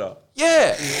ex-editor. Yeah.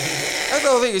 That's the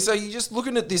whole thing. So you're just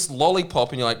looking at this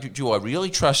lollipop and you're like, do I really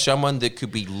trust someone that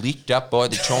could be licked up by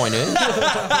the Chinese?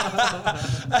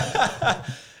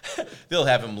 They'll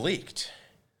have him leaked.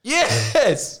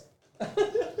 Yes.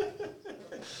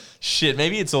 Shit,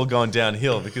 maybe it's all gone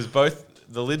downhill because both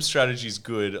the Lib strategy is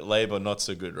good, Labor not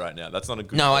so good right now. That's not a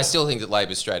good No, call. I still think that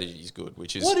Labor's strategy is good,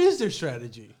 which is... What is their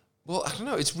strategy? Well, I don't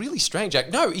know. It's really strange.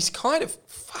 No, he's kind of...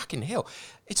 Fucking hell.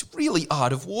 It's really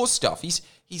art of war stuff. He's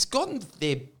gotten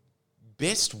their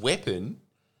best weapon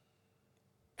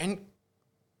and,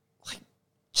 like,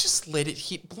 just let it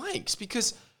hit blanks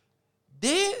because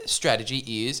their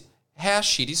strategy is, how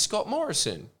shit is Scott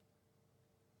Morrison?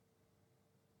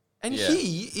 And Yeah.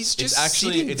 he is just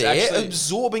sitting it's there actually-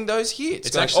 absorbing those hits.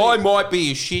 it's Going, actually- I might be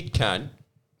a shit cunt.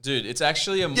 Dude, it's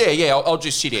actually a Yeah, I'll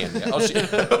just sit down there.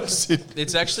 I'll sit.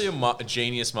 it's actually a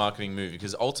genius marketing move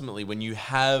because ultimately when you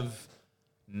have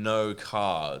no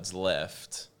cards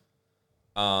left,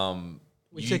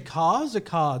 Which say cars or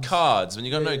cards? cards, when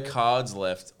you got no cards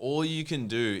left, all you can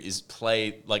do is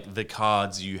play like the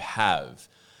cards you have.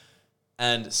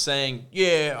 And saying,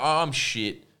 yeah, I'm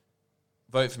shit,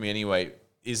 vote for me anyway,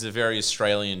 is a very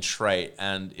Australian trait.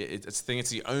 And I think it's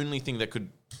the only thing that could,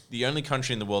 the only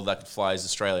country in the world that could fly is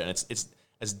Australia. And it's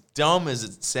as dumb as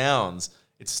it sounds,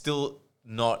 it's still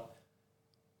not,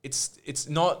 it's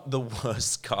not the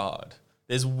worst card.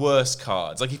 There's worse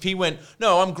cards. Like if he went,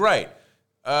 no, I'm great.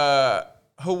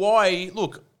 Hawaii,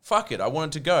 look, fuck it, I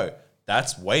wanted to go.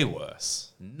 That's way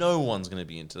worse. No one's going to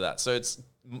be into that. So it's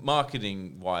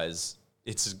marketing wise,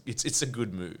 it's a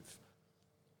good move.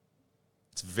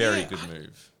 It's a very good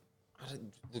move.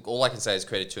 Look, all I can say is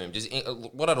credit to him.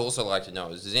 What I'd also like to know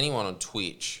is, does anyone on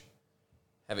Twitch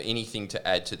have anything to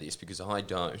add to this? Because I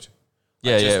don't.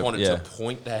 I just wanted to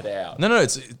point that out. No,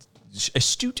 it's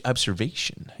astute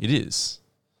observation. It is.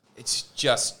 It's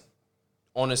just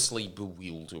honestly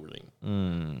bewildering.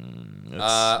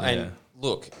 Yeah. And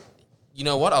look, you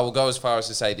know what? I will go as far as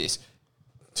to say this.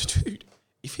 Dude,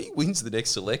 if he wins the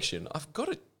next election, I've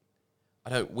got to... I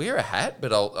don't wear a hat,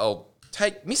 but I'll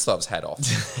take Mislav's hat off.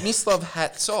 Mislav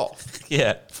hats off.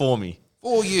 Yeah, for me.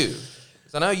 For you.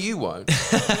 'Cause I know you won't.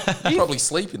 You probably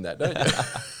sleep in that, don't you?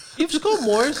 If Scott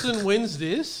Morrison wins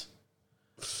this,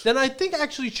 then I think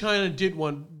actually China did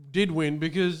win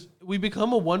because we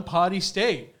become a one-party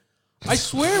state. I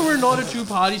swear we're not a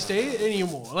two-party state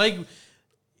anymore. Like,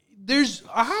 there's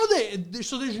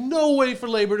no way for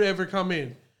Labour to ever come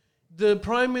in. The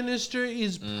Prime Minister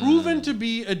is proven to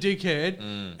be a dickhead,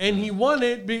 and he won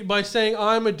it by saying,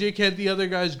 I'm a dickhead, the other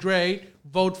guy's great,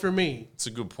 vote for me. It's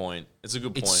a good point.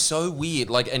 It's so weird.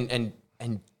 Like, and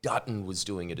Dutton was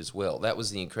doing it as well. That was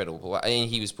the incredible. And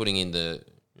he was putting in the,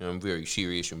 I'm very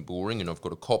serious and boring, and I've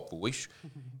got a cop voice.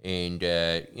 And,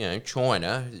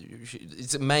 China,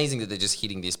 it's amazing that they're just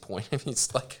hitting this point. I mean,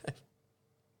 it's like,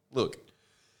 look,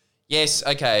 yes,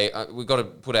 okay, we've got to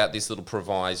put out this little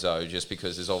proviso just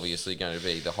because there's obviously going to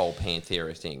be the whole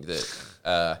Panthera thing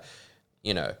that,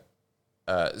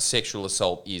 sexual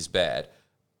assault is bad.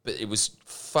 But it was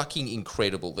fucking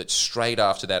incredible that straight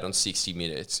after that on 60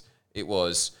 Minutes, it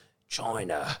was,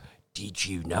 China, did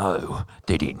you know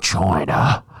that in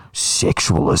China,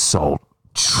 sexual assault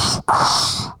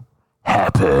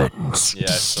happens? Yeah,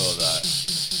 I saw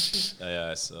that. Yeah,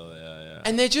 I saw that. Yeah.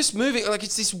 And they're just moving like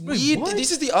it's this weird. what?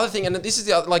 This is the other thing, and this is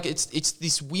the other, like it's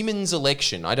this women's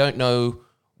election. I don't know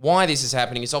why this is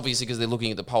happening. It's obviously because they're looking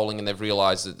at the polling and they've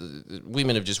realised that the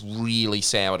women have just really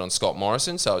soured on Scott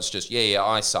Morrison. So it's just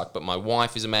I suck, but my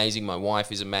wife is amazing. My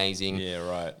wife is amazing. Yeah,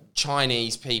 right.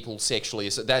 Chinese people sexually.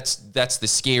 So that's the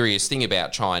scariest thing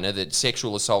about China, that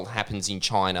sexual assault happens in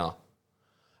China.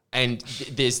 And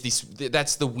there's this,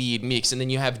 that's the weird mix. And then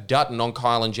you have Dutton on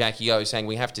Kyle and Jackie O saying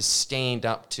we have to stand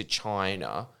up to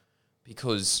China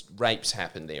because rapes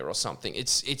happen there or something.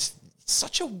 It's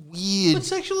such a weird... But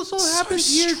sexual assault so happens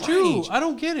here too. strange. I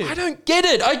don't get it. I don't get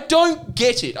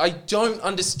it. I don't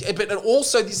understand. But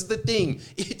also, this is the thing.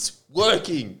 It's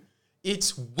working.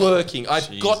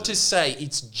 I've got to say,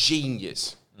 it's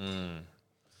genius.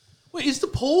 Wait, is the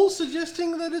poll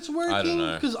suggesting that it's working? I don't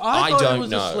know. Because I thought it don't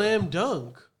was know. a slam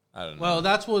dunk. I don't know. Well,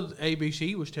 that's what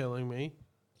ABC was telling me.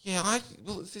 Yeah,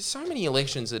 there's so many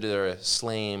elections that are a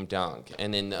slam dunk,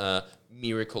 and then a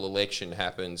miracle election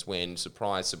happens when,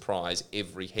 surprise, surprise,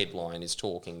 every headline is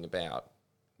talking about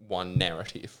one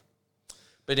narrative.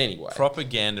 But anyway.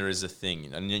 Propaganda is a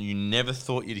thing, and you never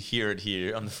thought you'd hear it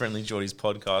here on the Friendly Geordies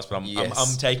podcast, but Yes.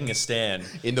 I'm taking a stand.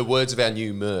 In the words of our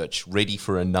new merch, ready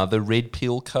for another red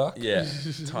pill cuck? Yeah,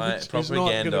 not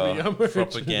gonna be a merch.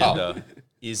 propaganda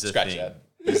is a Scratch thing. that.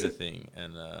 Is a thing,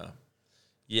 and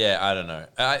yeah, I don't know.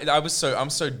 I'm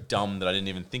so dumb that I didn't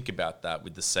even think about that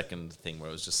with the second thing where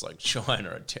it was just like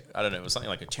China. I don't know. It was something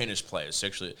like a tennis player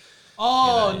sexually.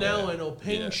 Oh, You now know, I know.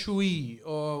 Peng yeah. Shui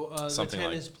or the Something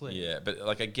tennis like player. yeah, but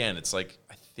like again, it's like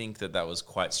I think that was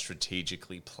quite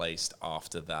strategically placed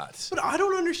after that. But I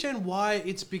don't understand why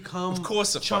it's become Of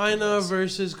course it fucking China is.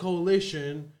 versus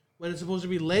coalition when it's supposed to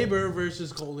be Labour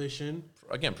versus coalition.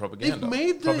 Again, propaganda. They've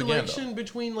made the Propaganda. election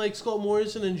between like Scott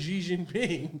Morrison and Xi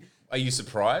Jinping Are you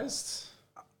surprised?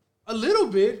 a little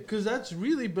bit because that's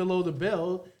really below the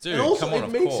belt. Dude, and also come on, it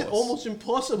of makes it course. almost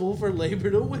impossible for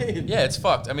Labour to win. Yeah, it's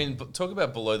fucked. I mean, talk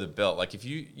about below the belt. Like, if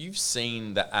you've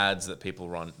seen the ads that people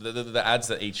run, the ads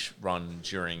that each run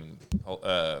during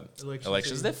elections,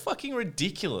 season. they're fucking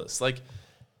ridiculous. Like,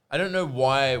 I don't know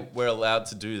why we're allowed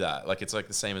to do that. Like, it's like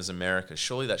the same as America.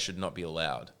 Surely that should not be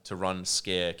allowed to run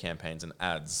scare campaigns and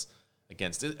ads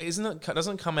against it. Doesn't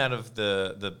it come out of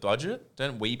the budget?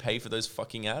 Don't we pay for those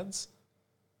fucking ads?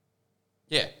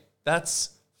 Yeah.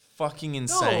 That's fucking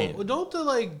insane. No, don't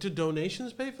the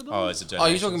donations pay for those? Oh, is it? Oh, are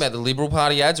you talking about the Liberal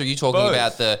Party ads, or are you talking Both,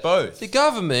 about the... both. The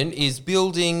government is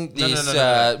building No, no, this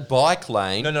no. bike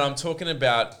lane. No, I'm talking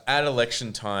about at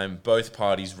election time, both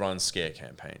parties run scare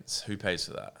campaigns. Who pays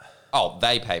for that? Oh,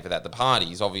 they pay for that. The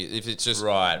parties, obviously, if it's just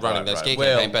running Right. their scare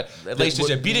Well, campaign. But at least there's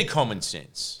a bit of common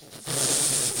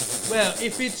sense. Well,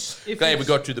 if it's Glad we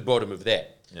got to the bottom of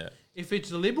that. Yeah. if it's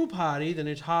the Liberal Party, then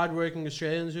it's hard-working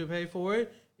Australians who pay for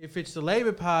it. If it's the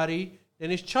Labour Party, then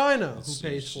it's China who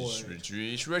pays for it.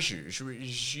 It's Russia.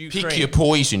 It's Ukraine. Pick your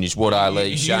poison is what I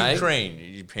leave say. Ukraine.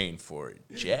 You're paying for it,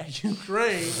 Jack.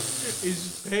 Ukraine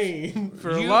is paying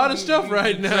for a lot of stuff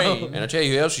right now. Ukraine. And I'll tell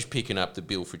you who else is picking up the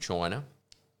bill for China.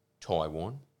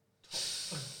 Taiwan.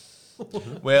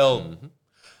 Well,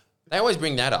 They always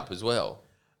bring that up as well.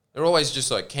 They're always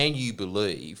just like, can you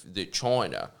believe that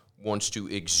China wants to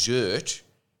exert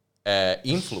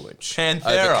influence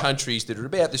Panthera. over countries that are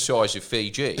about the size of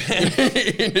Fiji in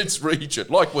its region,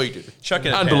 like we do. Chuck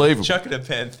it Unbelievable. Chuck it a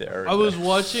Panthera. I was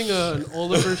watching an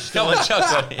Oliver Stone. Come on,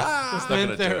 Chuck it. It's not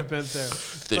gonna do it.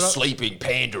 Panthera. The sleeping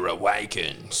panda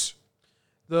awakens.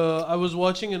 I was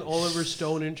watching an Oliver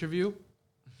Stone interview,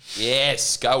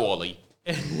 Yes, go Ollie.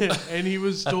 and he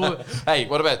was still. Hey,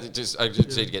 what about I just need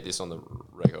to get this on the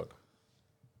record.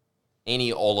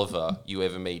 Any Oliver you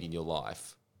ever meet in your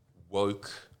life,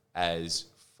 woke as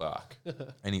fuck.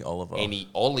 Any Oliver. Any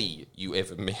Ollie you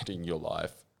ever met in your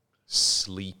life,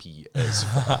 sleepy as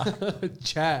fuck.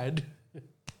 Chad.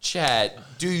 Chad,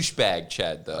 douchebag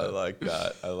Chad I though. like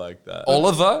that.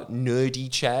 Oliver, nerdy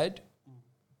Chad.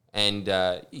 And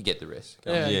you get the rest.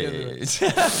 Go on. Yeah, Yeah, yeah,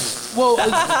 yeah.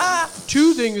 Well,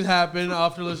 two things happened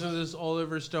after listening to this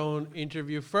Oliver Stone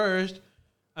interview. First,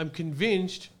 I'm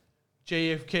convinced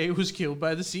JFK was killed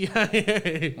by the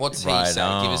CIA. What's Right he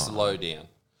saying? Give on. us the lowdown.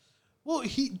 Well,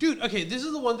 dude, okay, this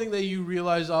is the one thing that you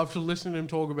realize after listening to him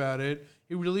talk about it.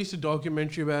 He released a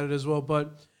documentary about it as well,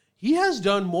 but he has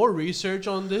done more research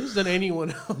on this than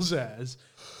anyone else has.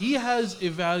 He has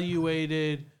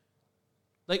evaluated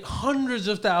like hundreds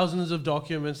of thousands of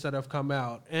documents that have come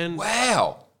out. And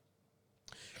Wow.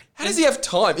 How does he have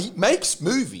time? He makes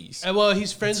movies. well,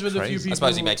 he's friends with a few crazy. people. I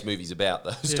suppose he who- makes movies about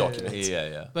those Yeah. documents.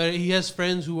 Yeah. But he has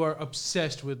friends who are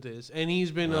obsessed with this, and he's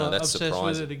been Oh, that's obsessed with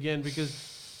surprising. it again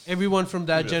because everyone from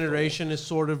that generation is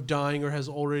sort of dying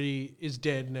or is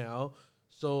dead now.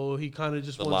 So he kind of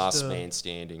just The wants last to, man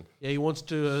standing. Yeah, he wants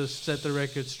to set the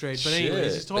record straight. But Shit.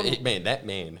 anyways, he's But talking. man, that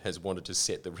man has wanted to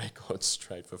set the record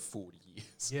straight for 40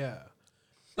 years. Yeah,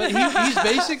 but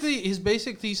his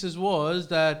basic thesis was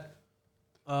that.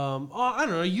 I don't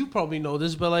know. You probably know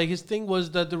this, but like his thing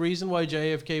was that the reason why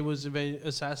JFK was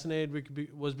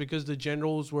assassinated was because the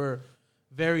generals were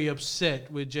very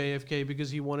upset with JFK because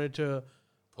he wanted to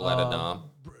Pull out a Nam.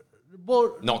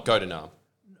 well, Not go to Nam.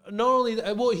 not only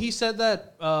that, well, he said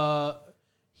that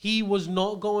he was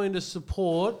not going to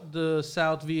support the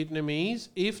South Vietnamese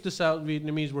if the South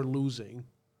Vietnamese were losing.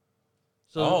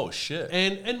 So, Oh shit.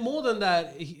 and more than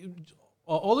that,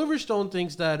 Oliver Stone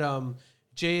thinks that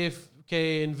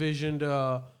JFK envisioned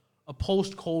a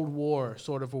post-Cold War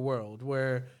sort of a world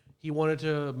where he wanted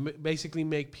to basically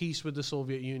make peace with the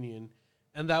Soviet Union,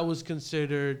 and that was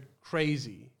considered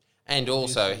crazy. And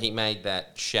also, he made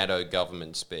that shadow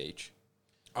government speech.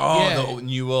 Oh, Yeah. the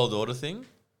New World Order thing?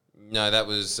 No, that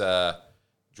was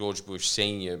George Bush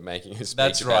Sr. making a speech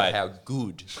That's about right. how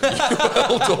good the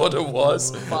New World Order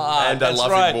was. And I that's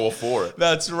love right. him more for it.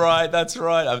 That's right.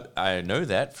 I know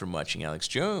that from watching Alex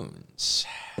Jones.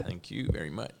 Thank you very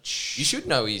much. You should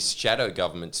know his shadow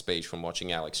government speech from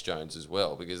watching Alex Jones as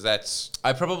well, because that's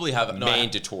I probably have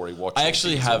mandatory watching. I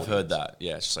actually for his have audience. heard that.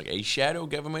 Yeah, it's just like a shadow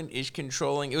government is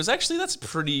controlling. It was actually that's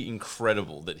pretty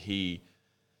incredible that he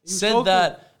said talking-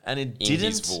 that and it In didn't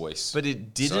his voice. but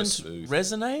it didn't smooth.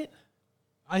 resonate.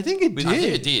 I think it did. I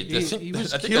think it did. He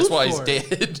was I think killed that's why he's for it.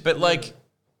 dead. But like,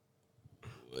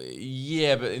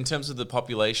 yeah, but in terms of the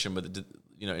population, but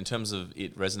in terms of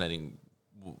it resonating,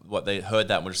 what they heard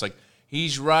that and were just like,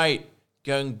 he's right.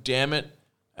 Going, damn it,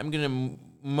 I'm gonna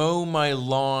mow my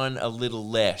lawn a little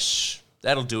less.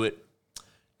 That'll do it.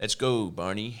 Let's go,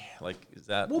 Barney. Like, is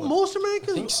that? Well, what- most I think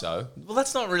Americans, so. well,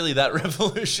 that's not really that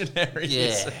revolutionary. is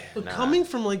Yeah. it? but Nah. coming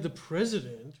from like the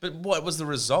president. But what was the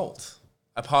result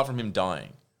apart from him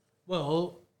dying?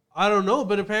 Well, I don't know,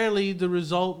 but apparently the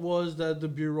result was that the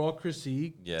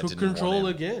bureaucracy Yeah, took didn't want control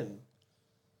him. again.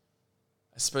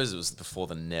 I suppose it was before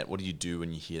the net. What do you do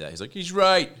when you hear that? He's like, he's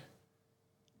right.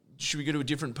 Should we go to a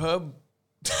different pub?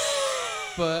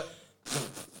 But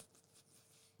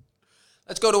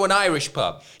Let's go to an Irish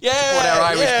pub. Yeah, Support our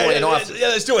Irish boy in office. Yeah,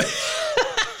 let's do it.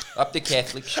 Up to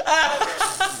Catholics.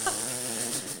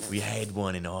 We had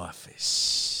one in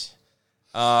office.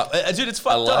 Dude, it's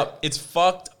fucked love up. It's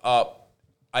fucked up.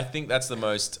 I think that's the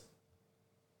most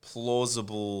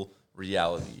plausible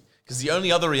reality. Because the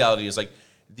only other reality is like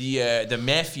the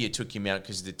mafia took him out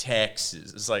because of the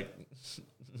taxes. It's like,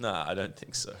 nah, I don't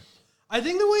think so. I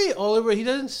think the way Oliver, he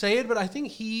doesn't say it, but I think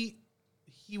he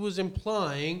was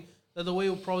implying that the way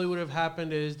it probably would have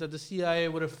happened is that the CIA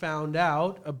would have found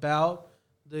out about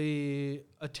the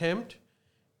attempt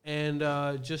and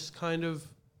just kind of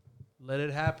let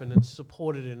it happen and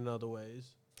supported it in other ways.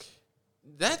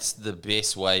 That's the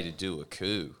best way to do a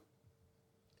coup.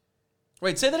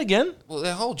 Wait, say that again? Well,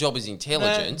 their whole job is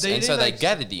intelligence, they and so didn't they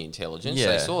gathered the intelligence. Yeah.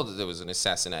 They saw that there was an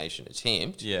assassination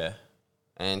attempt, Yeah.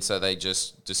 and so they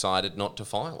just decided not to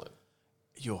file it.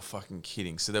 You're fucking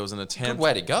kidding. So there was an Good attempt.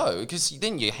 way to go, because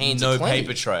then your hands No are clean.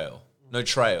 paper trail. No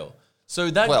trail. So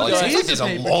that Well, it guy, seems like is there's a a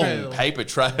paper long trail. paper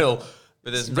trail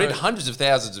But there's read no, hundreds of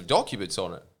thousands of documents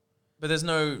on it. but there's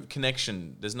no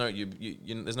connection. There's no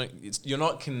you're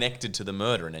not connected to the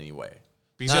murder in any way.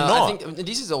 Because you're not. I think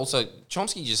this is also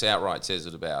Chomsky just outright says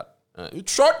it about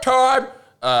it's shot time.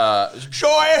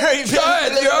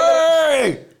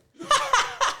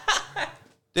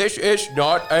 This is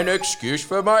not an excuse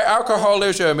for my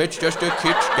alcoholism. It's just a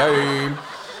kid's game.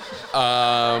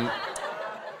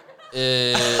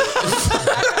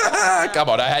 Come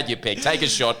on, I had you picked. Take a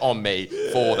shot on me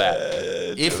for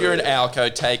that. If you're an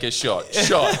alco, take a shot.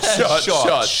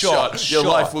 Shot. Your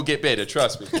life will get better,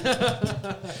 trust me.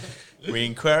 We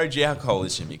encourage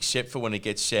alcoholism, except for when it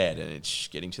gets sad and it's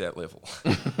getting to that level.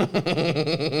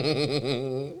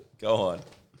 Go on.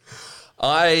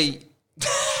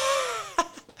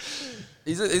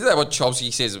 Isn't that what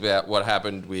Chomsky says about what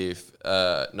happened with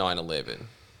 9/11?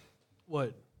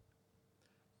 What?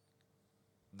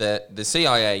 That the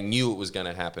CIA knew it was going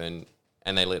to happen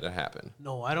and they let it happen.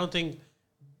 No, I don't think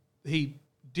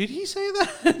did he say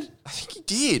that? I think he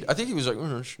did. I think he was like,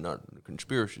 oh, it's not a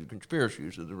conspiracy.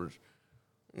 Conspiracy. So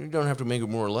you don't have to make it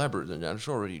more elaborate than that. It's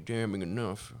already damning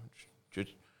enough. It's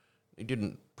just they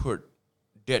didn't put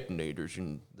detonators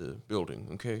in the building.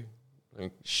 Okay,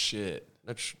 like, Shit.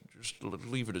 let's just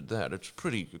leave it at that. It's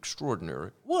pretty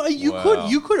extraordinary. Well,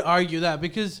 you could argue that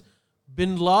because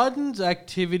Bin Laden's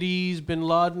activities, Bin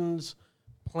Laden's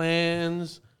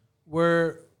plans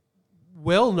were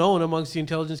well known amongst the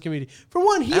intelligence community. For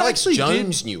one, he Alex actually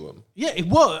Jones did. knew him. Yeah,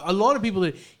 well, a lot of people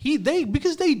did.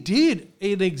 Because they did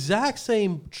an exact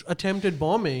same attempted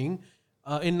bombing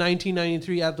in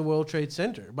 1993 at the World Trade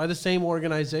Center by the same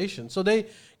organization. So they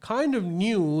kind of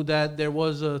knew that there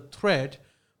was a threat,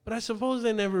 but I suppose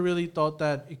they never really thought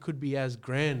that it could be as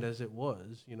grand as it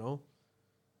was, you know?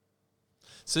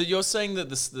 So you're saying that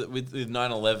with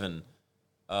 9/11,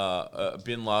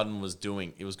 Bin Laden was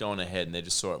going ahead, and they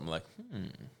just saw it and were like,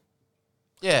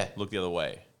 Yeah, look the other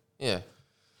way. yeah.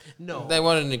 No. They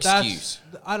wanted an excuse.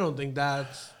 I don't think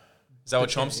that's... Is that what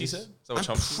the Chomsky case. said? Is that what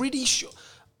I'm Chomsky? pretty sure.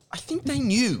 I think they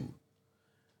knew.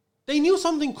 They knew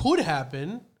something could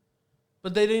happen,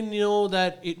 but they didn't know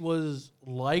that it was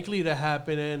likely to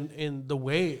happen and in the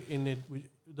way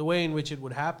in which it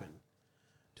would happen.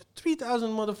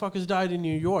 3,000 motherfuckers died in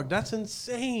New York. That's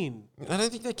insane. I don't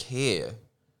think they care.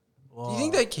 Well, Do you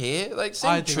think they care? Like, I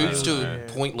send think troops they to care.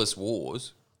 pointless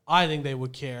wars. I think they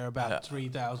would care about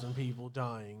 3,000 people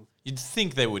dying. You'd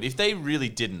think they would. If they really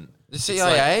didn't. The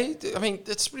CIA? I mean,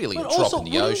 that's really a drop in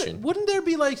the ocean. Wouldn't there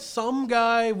be like some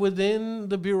guy within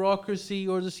the bureaucracy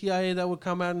or the CIA that would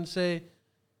come out and say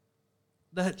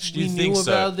that we You'd knew think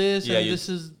so. about this Yeah, and you'd- this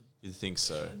is... You'd think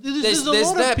so. There's a there's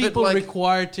lot that, of but, people like-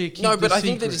 required to keep No, but the I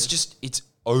think that secret. it's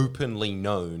openly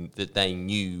known that they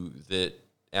knew that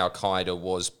Al Qaeda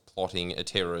was plotting a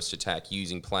terrorist attack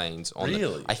using planes on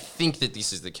Really? I think that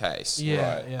this is the case.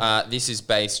 Yeah, Right. yeah. This is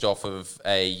based off of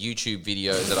a YouTube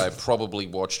video that I probably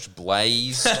watched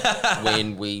blazed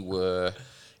when we were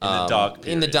In the dark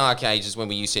in the period. dark ages when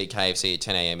we used to eat KFC at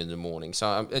 10 a.m. in the morning.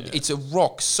 So it's a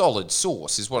rock solid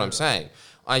source, is what I'm saying.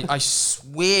 I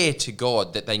swear to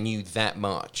God that they knew that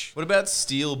much. What about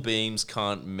steel beams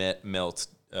can't melt?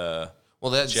 Well,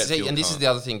 that's Jet fuel and this is can't. the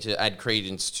other thing to add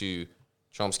credence to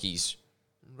Chomsky's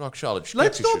rock solid.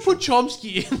 Let's not skepticism. put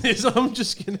Chomsky in this. I'm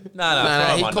just gonna...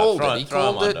 No, he throw him called under. it. He Throw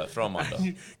him called it. under. Throw him under.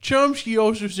 Chomsky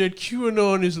also said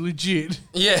QAnon is legit.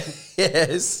 Yeah.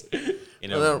 Yes.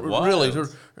 In a Really,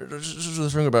 wild- this is the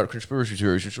thing about conspiracy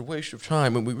theories. It's a waste of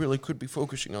time, and we really could be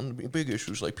focusing on the big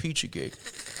issues like Pizzagate.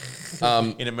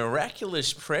 In a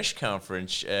miraculous press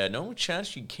conference, Noam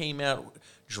Chomsky came out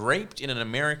draped in an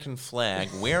American flag,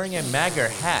 wearing a MAGA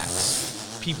hat.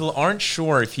 People aren't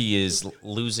sure if he is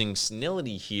losing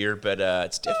senility here, but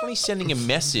it's definitely sending a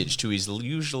message to his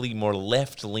usually more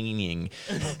left-leaning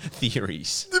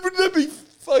theories. Wouldn't that be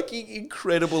fucking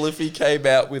incredible if he came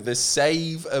out with a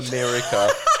Save America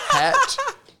hat,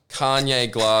 Kanye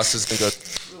glasses, and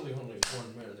goes, really only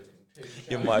one man that can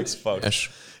take Your mic's fucked. Yes.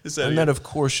 Is that And it? that, of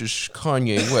course, is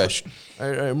Kanye West.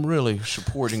 I'm really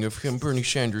supporting of him. Bernie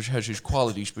Sanders has his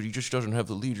qualities, but he just doesn't have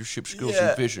the leadership skills Yeah.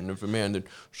 and vision of a man that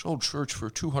sold shirts for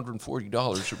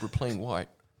 $240 that were plain white.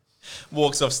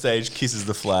 Walks off stage, kisses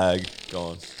the flag,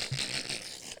 gone.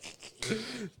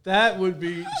 That would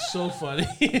be so funny.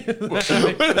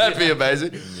 Wouldn't that be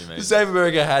amazing? The Save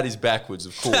America hat is backwards,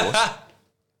 of course.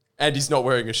 And he's not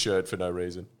wearing a shirt for no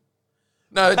reason.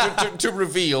 No, to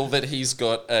reveal that he's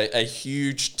got a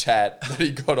huge tat that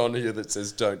he got on here that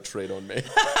says, "Don't tread on me."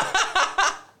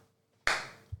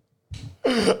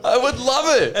 I would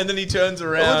love it. And then he turns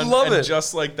around love and it.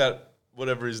 just like that,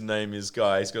 whatever his name is,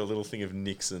 guy, he's got a little thing of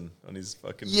Nixon on his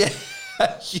fucking... Yeah,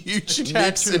 huge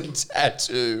Nixon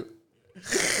tattoo.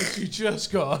 which you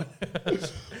just got.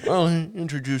 I'll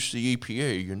introduce the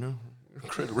EPA, you know.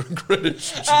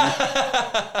 Credit.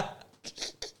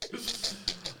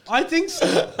 I think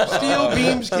steel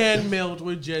beams can melt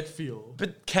with jet fuel.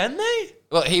 But can they?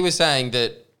 Well, he was saying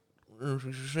that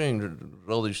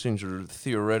all these things are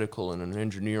theoretical in an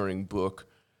engineering book.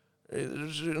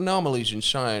 There's anomalies in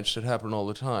science that happen all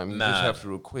the time. You just have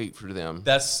to equate for them.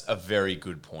 That's a very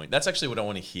good point. That's actually what I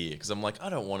want to hear, because I'm like, I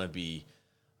don't want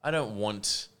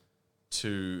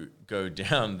to go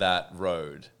down that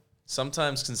road.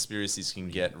 Sometimes conspiracies can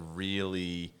get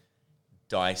really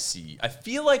dicey. I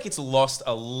feel like it's lost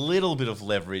a little bit of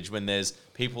leverage when there's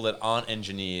people that aren't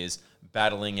engineers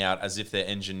battling out as if they're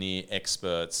engineer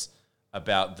experts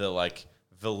about the like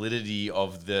validity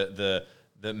of the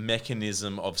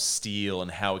mechanism of steel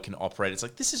and how it can operate. It's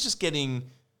like, this is just getting,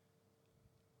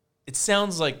 it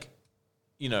sounds like,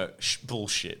 you know,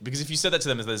 bullshit. Because if you said that to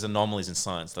them as there's anomalies in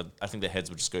science, I think their heads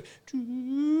would just go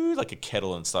like a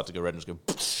kettle and start to go red and just go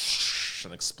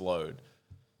and explode.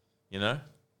 You know?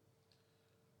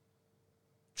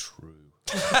 True.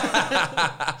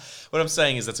 What I'm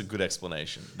saying is that's a good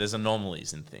explanation. There's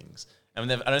anomalies in things. I mean,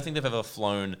 I don't think they've ever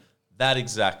flown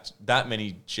that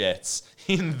many jets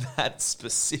in that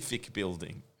specific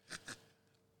building.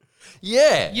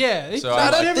 Yeah. Yeah. So I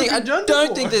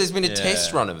don't think there's been a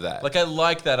test run of that. Like, I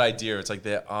like that idea. It's like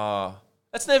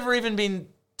that's never even been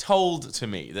told to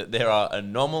me, that there are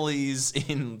anomalies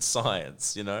in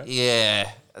science, you know?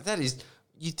 Yeah. That is...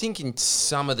 You think in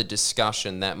some of the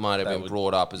discussion that might have been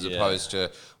brought up as opposed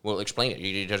to, well, explain it.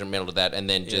 It doesn't meddle to that. And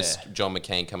then just John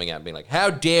McCain coming out and being like,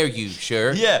 how dare you,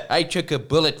 sir? Yeah. I took a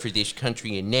bullet for this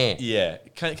country and that. Yeah.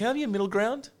 Can I be a middle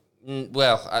ground?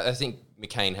 Well, I think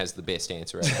McCain has the best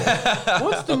answer out of all.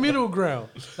 What's the middle ground?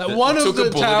 That one of took a the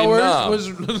bullet towers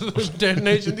was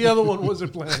detonation. The other one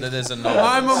wasn't planned. No, there's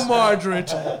I'm a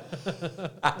Margaret.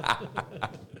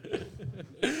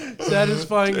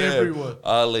 Satisfying everyone.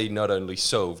 Ali not only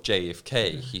solved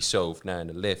JFK, he solved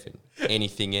 9/11.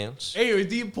 Anything else? Anyway,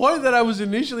 the point that I was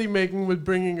initially making with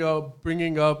bringing up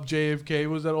JFK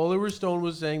was that Oliver Stone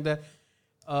was saying that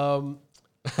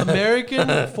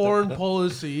American foreign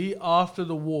policy after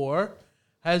the war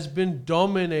has been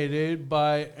dominated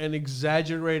by an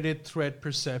exaggerated threat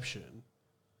perception.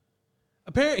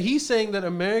 Apparently, he's saying that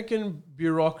American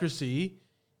bureaucracy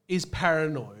is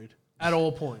paranoid at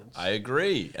all points. I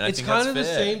agree. And It's I think kind of that's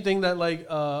the fair. same thing that like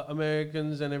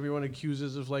Americans and everyone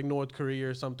accuses of like North Korea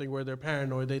or something, where they're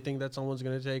paranoid. They think that someone's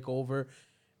going to take over.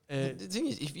 And The thing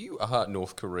is, if you are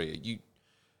North Korea, you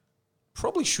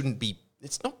probably shouldn't be.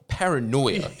 It's not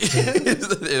paranoia.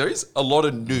 There is a lot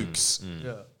of nukes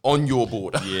on your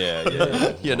border.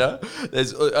 Yeah. You know,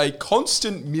 there's a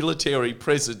constant military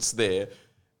presence there.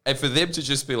 And for them to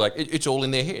just be like, it's all in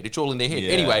their head. It's all in their head.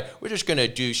 Yeah. Anyway, we're just going to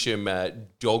do some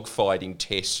dogfighting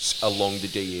tests along the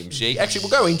DMZ. Actually, we'll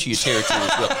go into your territory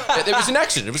as well. There was an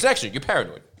accident. It was an accident. You're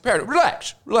paranoid.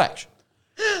 Relax.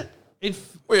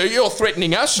 Well, you're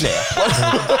threatening us now.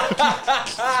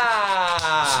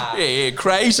 Yeah,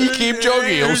 crazy Kim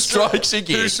Jong-il strikes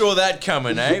again. Who saw that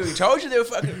coming, eh? We told you they were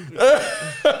fucking...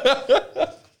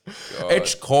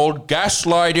 It's called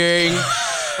gaslighting.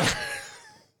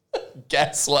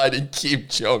 Gaslighting Kim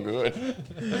Jong-un.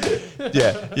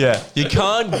 Yeah. You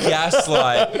can't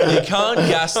gaslight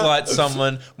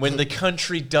someone when the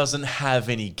country doesn't have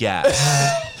any gas.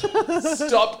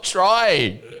 Stop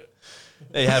trying.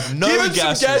 They have no Give them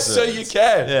gas some gas so reserves. you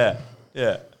can.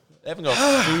 Yeah. They haven't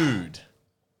got food.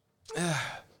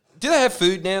 Do they have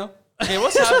food now? Yeah,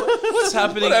 what's happening? What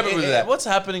happened with that? What's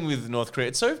happening with North Korea?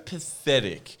 It's so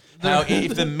pathetic. How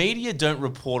if the media don't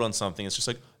report on something, it's just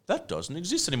like, that doesn't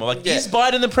exist anymore. Like, is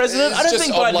Biden the president? I don't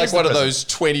think Biden like is one the of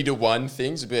president. those 20-1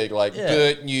 things, being like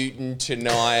Bert Newton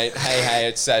tonight. hey,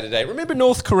 it's Saturday. Remember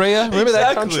North Korea? Remember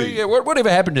that Exactly. country? Yeah, whatever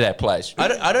happened to that place?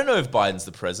 I don't know if Biden's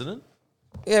the president.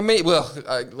 Yeah, me. Well,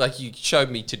 like you showed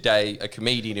me today, a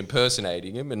comedian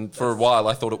impersonating him, and for a while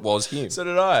I thought it was him. So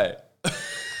did I.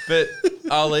 But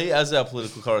Ali, as our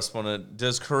political correspondent,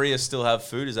 does Korea still have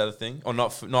food? Is that a thing? Or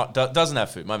not? Doesn't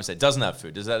have food. My mistake. Doesn't have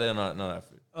food. Does that not have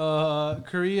food?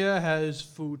 Korea has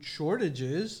food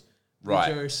shortages, which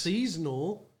Right. are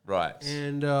seasonal Right.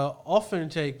 and often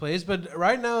take place. But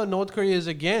right now, North Korea is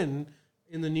again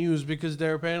in the news because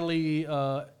they're apparently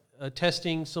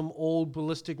testing some old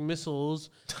ballistic missiles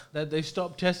that they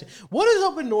stopped testing. What is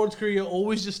up in North Korea?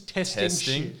 Always just testing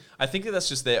shit. I think that's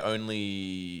just their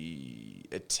only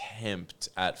attempt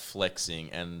at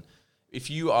flexing. And if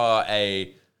you are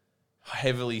a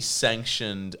heavily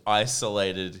sanctioned,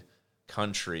 isolated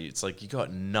country, it's like you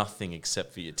got nothing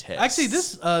except for your text. Actually,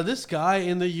 this guy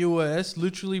in the U.S.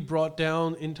 literally brought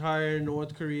down entire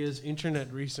North Korea's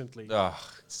internet recently.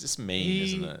 It's just mean,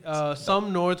 isn't it?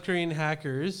 Some North Korean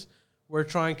hackers were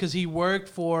trying, because he worked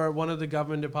for one of the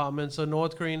government departments, so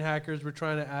North Korean hackers were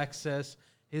trying to access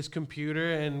his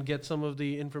computer and get some of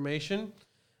the information,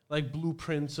 like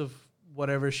blueprints of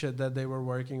whatever shit that they were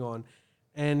working on.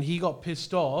 And he got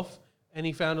pissed off, and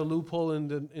he found a loophole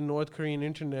in North Korean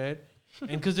internet.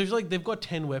 And because they've got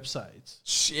 10 websites.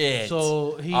 Shit.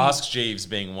 So Ask Jeeves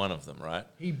being one of them, right?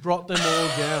 He brought them all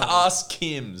down. Ask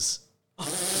Kim's. And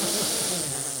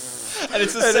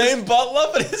it's the same butler,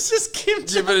 but it's just Kim.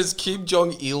 Yeah, but it's Kim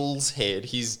Jong Il's head,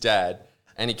 his dad,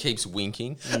 and he keeps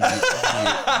winking.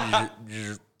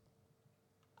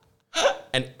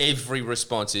 And every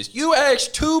response is, "You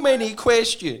asked too many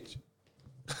questions."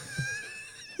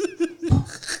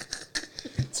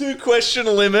 2-question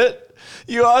limit.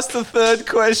 You asked the third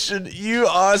question. You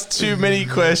asked too many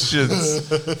questions.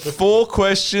 4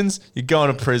 questions, you're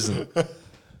going to prison.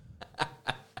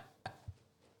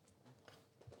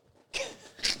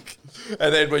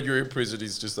 And then when you're in prison,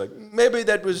 he's just like, maybe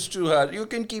that was too hard. You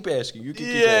can keep asking. You can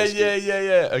keep asking.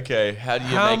 Yeah. Okay, how do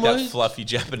you How make that much? fluffy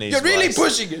Japanese You're really rice?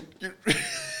 pushing it.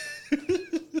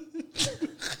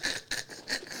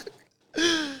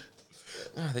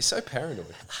 Oh, they're so paranoid.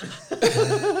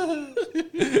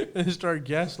 And start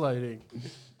gaslighting.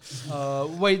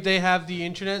 Wait, they have the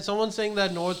internet? Someone's saying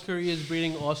that North Korea is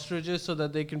breeding ostriches so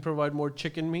that they can provide more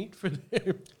chicken meat for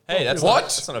their... Hey, that's What?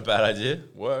 That's not a bad idea.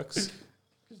 Works.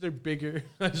 Because they're bigger,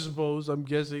 I suppose, I'm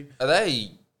guessing.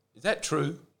 Is that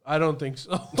true? I don't think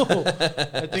so.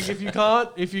 I think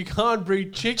if you can't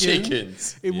breed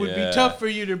chickens, it would be Yeah. tough for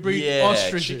you to breed Yeah,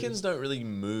 ostriches. chickens don't really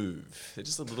move. They're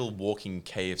just like little walking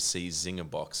KFC zinger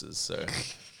boxes. So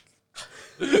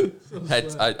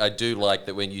I do like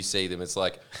that when you see them, it's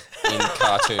like in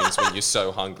cartoons when you're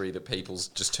so hungry that people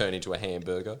just turn into a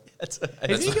hamburger.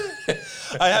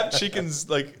 I have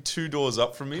chickens like 2 doors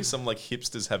up from me. Some like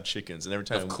hipsters have chickens, and every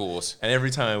time Of course.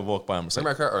 I walk by, I'm just We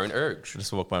like, make our own eggs. I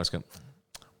just walk by, I'm just going.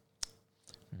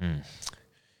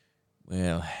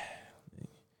 Well,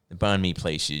 the banh mi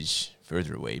place is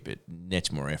further away, but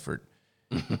that's more effort.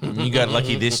 You got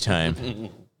lucky this time.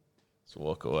 Just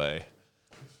walk away.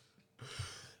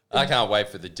 I can't wait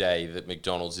for the day that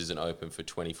McDonald's isn't open for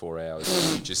 24 hours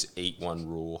and you just eat one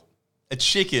raw. A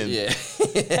chicken. Yeah.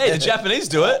 Hey, the Japanese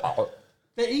do it.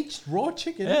 They eat raw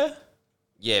chicken. Yeah.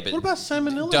 Yeah, but What about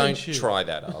salmonella and don't shit? try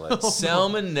that, Alex.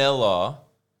 Salmonella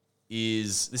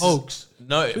is Hoax.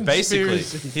 No, basically,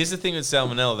 Conspiracy. here's the thing with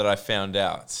salmonella that I found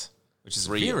out, which is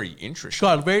very interesting.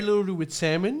 Got very little to do with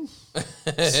salmon.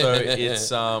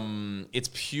 So it's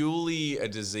purely a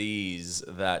disease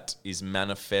that is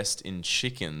manifest in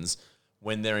chickens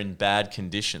when they're in bad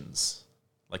conditions,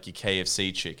 like your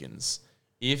KFC chickens.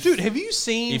 Dude, have you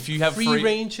seen if you have free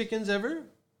range chickens ever?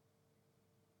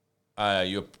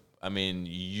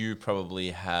 you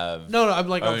probably have. No,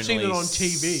 I've seen it only on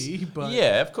TV, but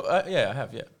yeah, of course, yeah, I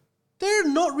have, yeah. they're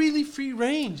not really free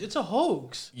range. It's a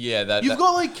hoax. Yeah, You've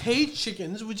got like cage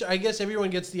chickens, which I guess everyone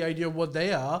gets the idea of what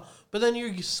they are, but then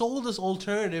you're sold this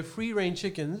alternative free range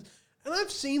chickens, and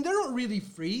I've seen they're not really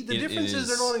free. The difference is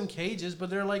they're not in cages, but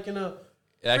they're like in a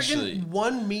Actually- freaking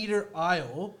 1 meter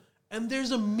aisle, and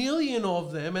there's a million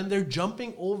of them, and they're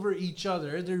jumping over each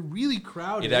other. They're really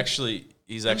crowded.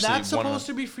 He's and actually that's supposed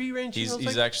to be free range.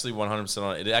 He's actually 100%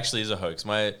 on it. It actually is a hoax.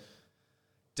 My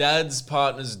dad's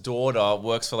partner's daughter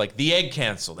works for like the Egg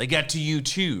Council. They get to you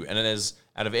too, and there's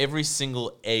out of every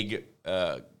single eggs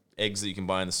that you can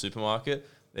buy in the supermarket,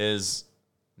 there's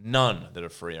none that are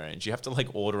free range. You have to like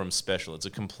order them special. It's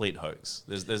a complete hoax.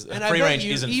 There's And free I bet range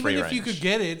you, isn't even free if range. you could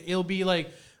get it, it'll be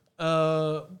like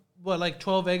like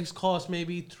 12 eggs cost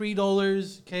maybe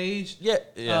 $3 cage. Yeah.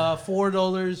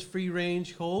 $4 free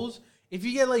range holes. If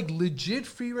you get like legit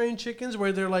free range chickens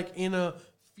where they're like in a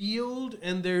field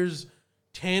and there's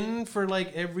 10 for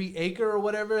like every acre or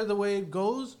whatever the way it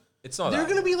goes, It's not. they're that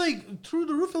gonna be like through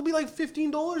the roof. It'll be like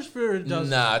 $15 for a dozen.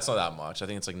 Nah, it's not that much. I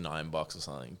think it's like $9 or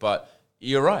something. But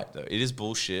you're right though. It is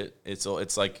bullshit. It's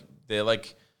like they're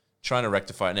like trying to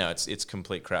rectify it now. It's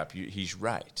complete crap. He's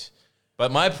right.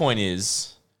 But my point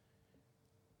is,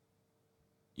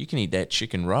 you can eat that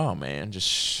chicken raw, man.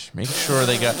 Just make sure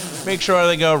they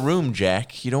got room,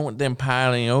 Jack. You don't want them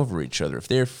piling over each other. If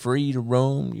they're free to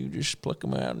roam, you just pluck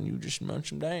them out and you just munch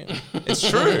them down. It's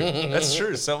true. That's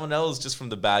true. Salmonella is just from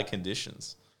the bad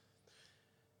conditions.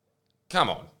 Come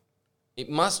on. It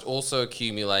must also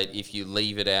accumulate if you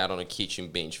leave it out on a kitchen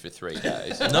bench for 3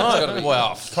 days. No,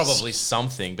 well, probably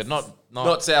something, but not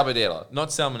Not salmonella. not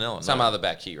salmonella. Some no. other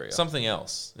bacteria. Something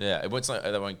else. Yeah, it's like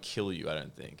that won't kill you. I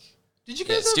don't think. Did you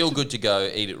Yeah, guys still good to go.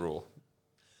 Eat it raw.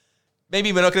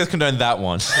 Maybe we're not going to condone that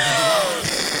one.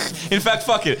 In fact,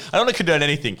 fuck it. I don't want to condone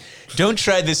anything. Don't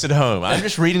try this at home. I'm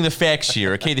just reading the facts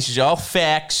here, okay? This is all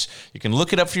facts. You can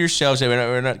look it up for yourselves.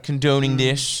 We're not condoning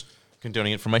this.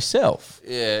 Condoning it for myself.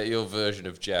 Yeah, your version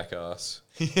of jackass.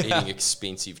 Eating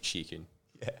expensive chicken.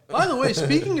 By the way,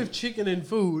 speaking of chicken and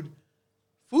food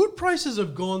prices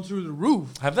have gone through the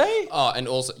roof. Have they? Oh, and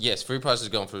also, yes, food prices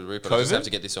have gone through the roof, but I just COVID? have to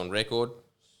get this on record.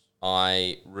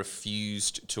 I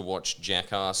refused to watch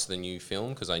Jackass, the new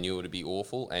film, because I knew it would be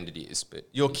awful, and it is. But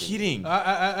You're kidding.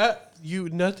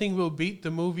 Nothing will beat the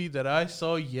movie that I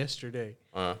saw yesterday.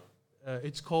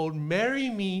 It's called Marry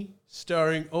Me,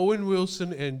 starring Owen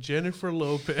Wilson and Jennifer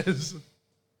Lopez.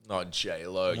 Not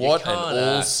J-Lo. What an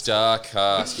all-star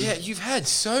cast! Yeah, you've had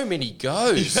so many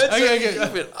goes. Okay.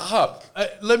 Give it up.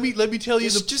 Let me tell you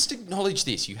Just acknowledge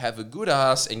this. You have a good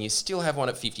ass, and you still have one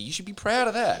at 50. You should be proud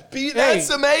of that. That's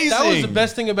amazing. That was the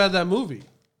best thing about that movie.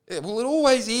 Yeah, well, it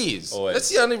always is. Always. That's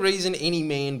the only reason any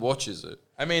man watches it.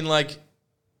 I mean, like,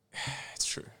 it's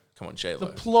true. Come on, J-Lo. The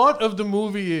plot of the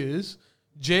movie is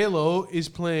J-Lo is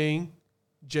playing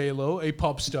J-Lo, a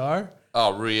pop star,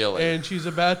 Oh, really? and she's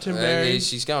about to marry.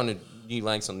 She's going to new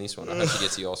lengths on this one. I hope she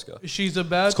gets the Oscar. It She's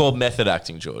about. It's called method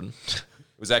acting, Jordan.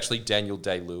 was actually Daniel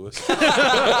Day-Lewis.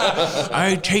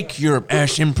 I take your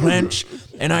ass implants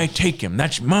and I take him.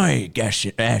 That's my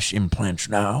ass implants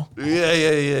now.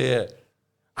 Yeah.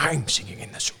 I'm singing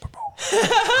in the Super Bowl.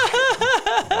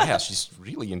 Wow, she's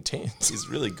really intense. He's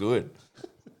really good.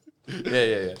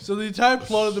 Yeah. So the entire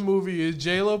plot of the movie is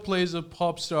J-Lo plays a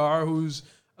pop star who's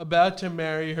about to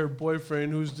marry her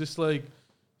boyfriend, who's this like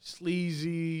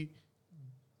sleazy,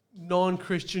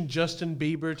 non-Christian Justin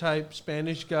Bieber type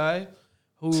Spanish guy,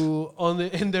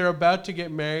 and they're about to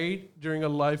get married during a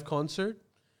live concert,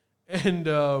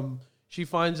 and she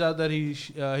finds out that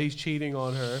he's cheating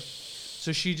on her,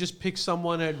 so she just picks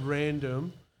someone at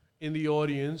random in the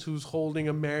audience who's holding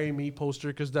a "Marry Me" poster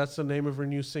because that's the name of her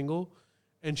new single.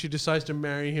 And she decides to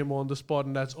marry him on the spot,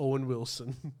 and that's Owen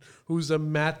Wilson, who's a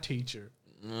math teacher.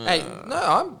 Hey,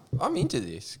 no, I'm into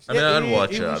this. I mean, I'd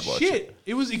watch it. was I'd watch shit. it.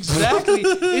 It was exactly.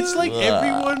 It's like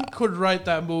everyone could write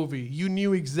that movie. You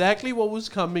knew exactly what was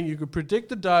coming. You could predict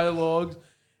the dialogue,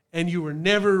 and you were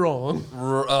never wrong.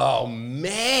 Oh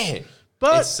man.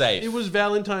 But It's safe. it was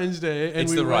Valentine's Day, and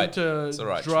It's we the went right- to it's the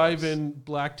right drive-in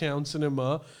Blacktown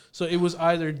Cinema. So it was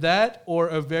either that or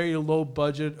a very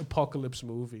low-budget apocalypse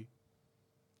movie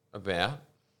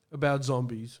about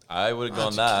zombies. I would have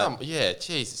gone that. Yeah,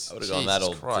 Jesus. I would have gone that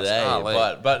all Christ. day. Golly.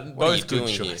 But What are you both good doing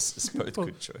here? choices. Both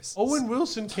good choices. Owen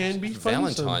Wilson can be funny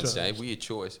Valentine's sometimes. Day, weird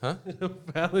choice, huh?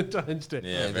 Valentine's Day.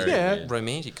 Yeah, very Yeah. weird.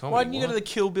 Romantic comedy. Why didn't you go to what? the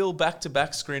Kill Bill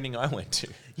back-to-back screening I went to?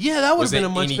 Yeah, that would Was have there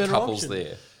been a much any better couples option.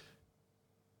 there?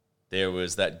 There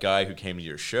was that guy who came to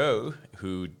your show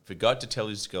who forgot to tell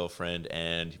his girlfriend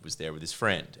and he was there with his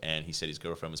friend. And he said his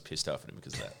girlfriend was pissed off at him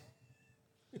because of that.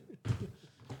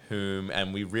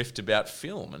 And we riffed about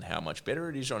film and how much better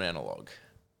it is on analog.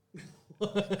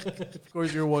 Of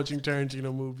course, you're watching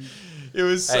Tarantino movies. It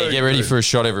was Hey, get ready for a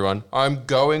shot, everyone. I'm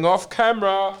going off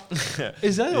camera.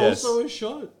 Is that Yes. also a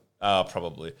shot?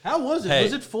 Probably. How was it? Hey,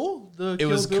 Was it full? The It Kill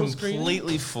was Bill screening?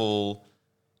 completely full.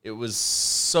 It was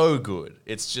so good.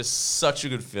 It's just such a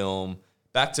good film.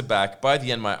 Back to back. By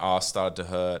the end, my ass started to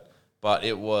hurt. But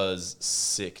it was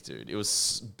sick, dude. It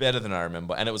was better than I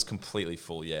remember. And it was completely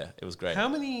full, yeah. It was great. How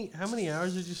many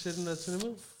hours did you sit in that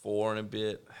cinema? 4 and a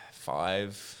bit.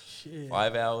 5. Shit.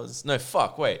 5 hours. No,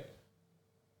 fuck, wait.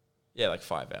 Yeah, like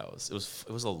 5 hours.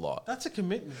 It was a lot. That's a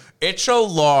commitment. It's a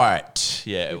lot.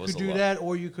 Yeah, it You was could a do lot. that,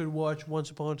 or you could watch Once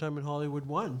Upon a Time in Hollywood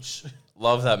once.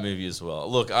 Love that movie as well.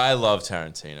 Look, I love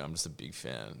Tarantino. I'm just a big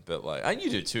fan. But like, and you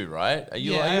do too, right? Are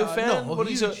you, Yeah, are you a I- fan? no, What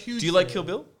is huge do you like fan. Kill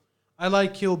Bill? I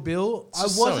like Kill Bill. I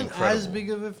just so wasn't as incredible. big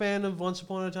of a fan of Once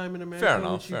Upon a Time in America, Fair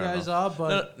enough. which you fair guys enough. are,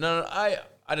 but No, I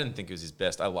didn't think it was his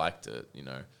best. I liked it, you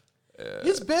know.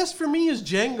 his best for me is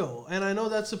Django, and I know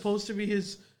that's supposed to be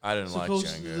his. I didn't like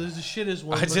Django. The shittest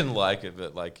one. I but didn't like it,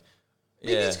 but like,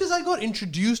 Maybe yeah. it's because I got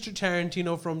introduced to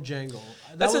Tarantino from Django.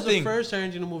 That That's was the the thing. first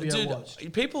Tarantino movie I Dude,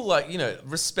 watched. people like, you know,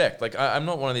 respect. Like, I'm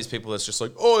not one of these people that's just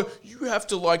like, oh, you have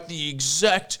to like the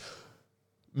exact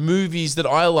movies that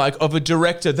I like of a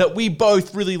director that we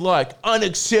both really like.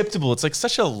 Unacceptable. It's like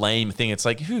such a lame thing. It's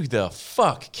like, who the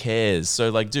fuck cares? So,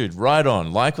 like, dude, right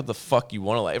on. Like what the fuck you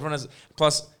want to like. Everyone has,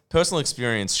 plus, personal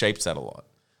experience shapes that a lot.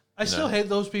 I still hate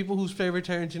those people whose favorite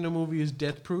Tarantino movie is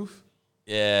Death Proof.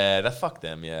 Yeah, fuck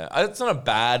them. Yeah, it's not a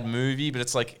bad movie, but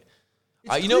it's like,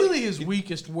 It's clearly his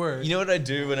weakest word. You know what I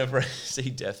do whenever I see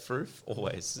Death Proof?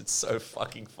 Always, it's so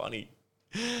fucking funny.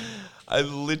 I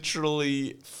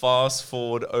literally fast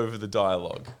forward over the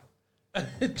dialogue.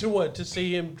 To what? To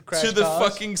see him crash To the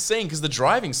cars? fucking scene, because the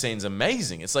driving scene's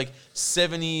amazing. It's like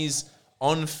 70s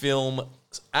on film,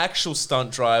 actual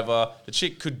stunt driver. The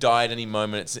chick could die at any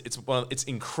moment. It's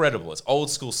incredible. It's old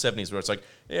school 70s where it's like,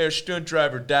 yeah, stunt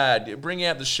driver died. Bring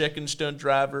out the second stunt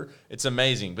driver. It's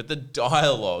amazing. But the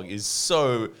dialogue is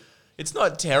so, it's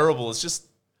not terrible. It's just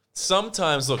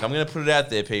sometimes, look, I'm going to put it out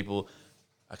there, people.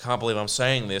 I can't believe I'm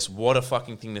saying this. What a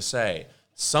fucking thing to say.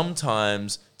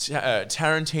 Sometimes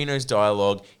Tarantino's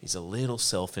dialogue is a little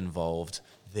self-involved.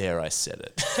 There, I said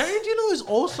it. Tarantino is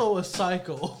also a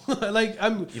psycho.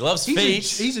 He loves feet.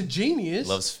 He's a genius.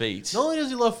 Loves feet. Not only does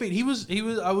he love feet,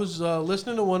 I was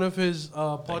listening to one of his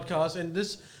podcasts, and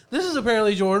this is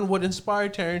apparently, Jordan, what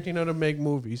inspired Tarantino to make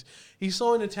movies. He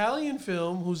saw an Italian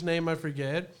film whose name I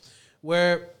forget,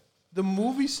 where the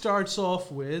movie starts off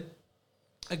with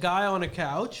a guy on a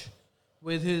couch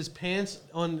with his pants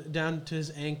on down to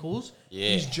his ankles. Yeah.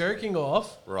 He's jerking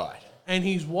off. Right. And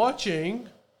he's watching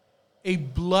a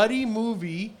bloody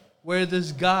movie where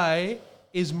this guy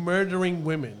is murdering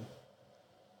women.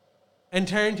 And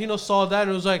Tarantino saw that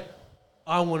and was like,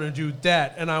 I want to do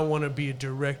that, and I want to be a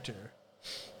director.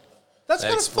 That's That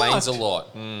kind of explains a fucked. lot.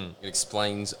 It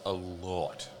explains a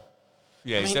lot.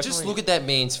 Yeah, I mean, just look at that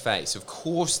man's face. Of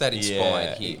course that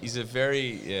inspired him. He's a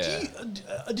very,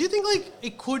 Do you think like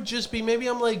it could just be, maybe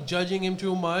I'm like judging him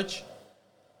too much?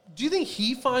 Do you think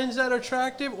he finds that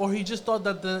attractive, or he just thought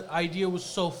that the idea was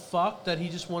so fucked that he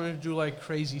just wanted to do like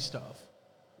crazy stuff?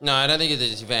 No, I don't think that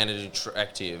he found it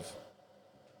attractive.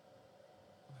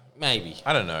 Maybe.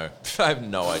 I don't know. I have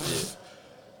no idea.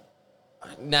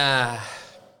 Nah.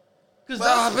 Because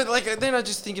But like, then I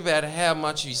just think about how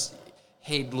much his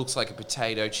head looks like a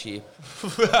potato chip.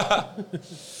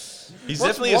 He's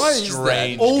What's- definitely a why is that?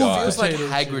 strange Oh, guy. It's like Potato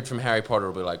Hagrid from Harry Potter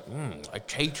will be like, a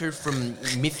cater from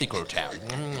Mythical Town.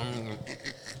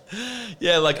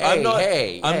 Yeah, like Hey, I'm not.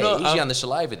 hey, I'm not. easy I'm, on the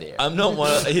saliva there. I'm not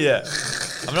one. Of, yeah,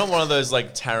 I'm not one of those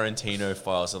like Tarantino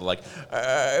files that are like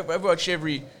I watch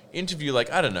every interview.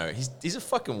 Like I don't know. He's a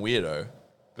fucking weirdo,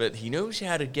 but he knows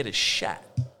how to get a shot.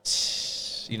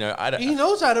 You know, I don't. he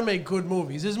knows how to make good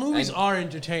movies. His movies And- are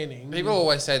entertaining. People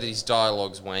always say that his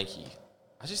dialogue's wanky.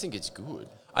 I just think it's good.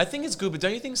 I think it's good, but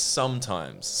don't you think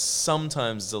sometimes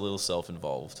it's a little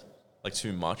self-involved, like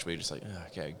too much, where you're just like, oh,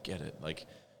 okay, I get it. Like,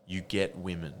 you get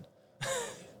women.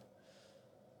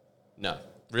 No.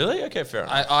 Really? Okay, fair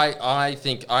enough. I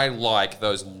think I like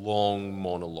those long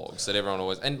monologues that everyone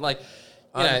always, and like,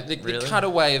 you know, the Really?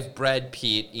 cutaway of Brad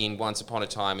Pitt in Once Upon a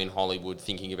Time in Hollywood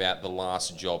thinking about the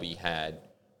last job he had.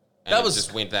 And That it was-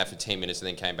 just went there for 10 minutes and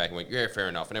then came back and went, yeah, fair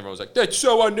enough. And everyone was like, that's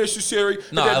so unnecessary.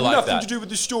 No, it had I like nothing that. to do with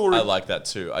the story. I like that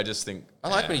too. I just think I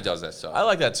like when he does that stuff. I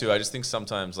like that too. I just think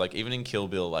sometimes, like even in Kill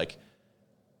Bill, like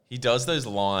he does those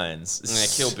lines. Yeah,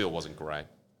 Kill Bill wasn't great.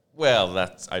 Well,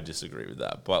 I disagree with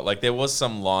that. But like there was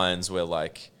some lines where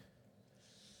like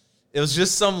it was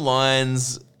just some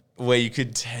lines where you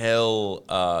could tell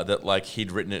that like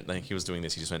he'd written it, like he was doing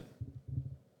this. He just went.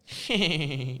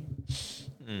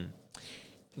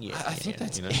 Yeah, I think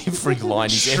that's you know? every line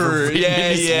he's ever True. written Yeah,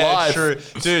 in his yeah, life. true.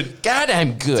 Dude,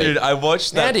 Goddamn good. dude, I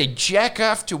watched Now that. to jack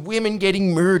off to women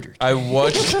getting murdered. I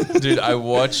watched.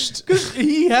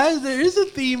 There is a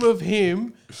theme of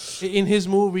him in his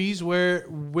movies where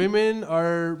women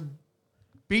are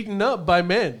beaten up by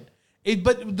men.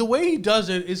 But the way he does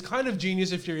it is kind of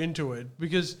genius if you're into it,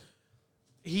 because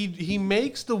he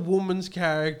makes the woman's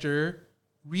character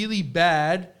really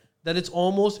bad that it's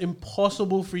almost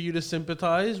impossible for you to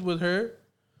sympathize with her.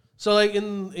 So like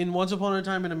in Once Upon a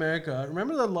Time in America,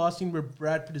 remember that last scene where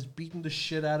Brad Pitt is beating the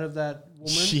shit out of that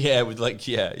woman? Yeah, with like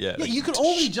yeah. Yeah, like, you can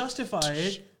only justify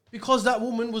it because that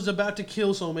woman was about to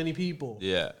kill so many people.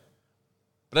 Yeah,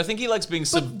 but I think he likes being.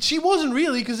 But she wasn't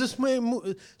really, because this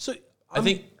man. So I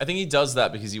think he does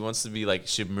that because he wants to be like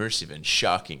submersive and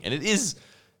shocking, and it is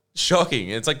shocking.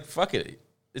 And it's like fuck it,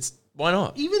 it's why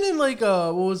not? even in like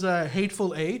what was that,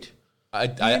 Hateful Eight? I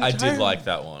entire- did like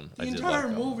that one. The I did entire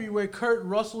like that movie where Kurt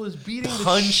Russell is beating the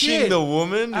punching shit the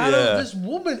woman. out Yeah, of this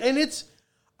woman, and it's.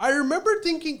 I remember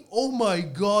thinking, "Oh my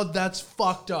god, that's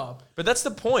fucked up." but that's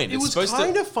the point. It It's was supposed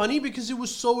kind to. of funny because it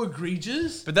was so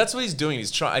egregious. But that's what he's doing.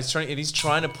 He's trying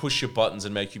to push your buttons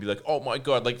and make you be like, oh my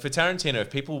god. Like for Tarantino, if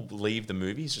people leave the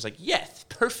movie, he's just like, yes,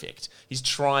 perfect. He's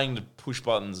trying to push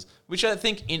buttons, which I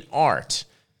think in art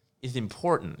is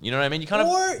important. You know what I mean? You kind of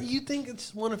Or you think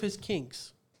it's one of his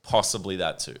kinks? possibly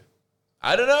that too.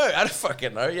 I don't know. I don't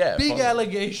fucking know. Yeah. Big fine.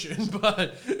 allegation,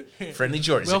 but Friendly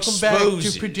Jordan. welcome back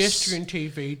to Pedestrian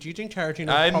TV. Do you think Tarantino?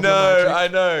 I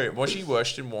know. Was he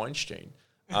worse than Weinstein?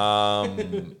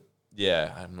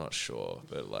 Yeah, I'm not sure,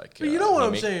 but like. But you know what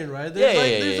I'm saying, right?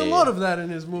 There's a lot of that in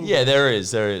his movie. Yeah, there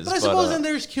is. But I suppose then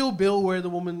there's Kill Bill, where the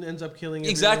woman ends up killing.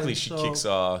 Exactly, everyone, she so- kicks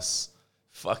ass.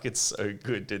 Fuck, it's so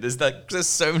good, dude. There's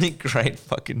so many great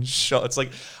fucking shots.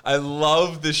 Like, I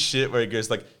love the shit where it goes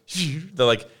like, they're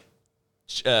like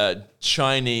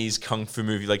Chinese kung fu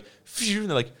movie, like, and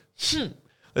they're like,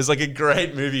 There's like a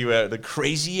great movie where the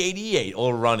Crazy 88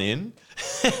 all run in.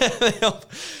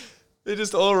 They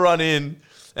just all run in.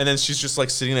 And then she's just like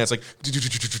sitting there. It's like,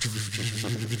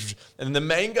 and then the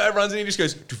main guy runs in and he just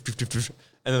goes,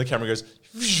 and then the camera goes,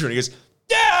 and he goes,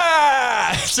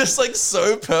 yeah! It's just like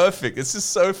so perfect. It's just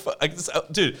so fun.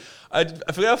 Dude, I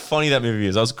forget how funny that movie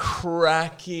is. I was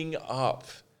cracking up.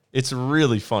 It's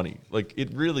really funny. Like,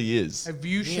 it really is. Have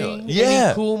you seen Yeah.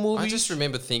 any cool movies? I just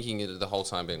remember thinking it the whole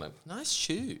time, being like, "Nice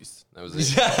shoes." That was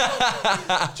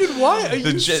it. Dude, why are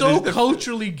you so the-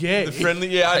 culturally gay? The friendly,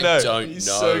 yeah, I know. I don't He's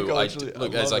know. so culturally-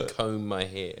 Look, I as love I it. comb my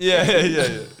hair. Yeah.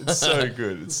 It's so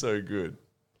good. It's so good.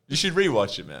 You should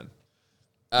rewatch it, man.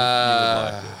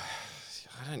 I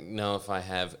don't know if I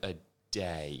have a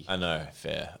day. I know,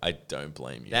 fair. I don't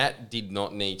blame you. That did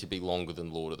not need to be longer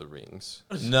than Lord of the Rings.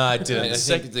 No, I didn't. I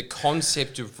think the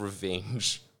concept of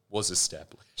revenge was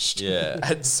established. Yeah.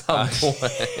 At some point.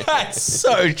 That's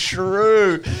so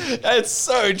true. That's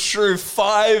so true.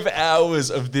 5 hours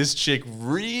of this chick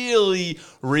really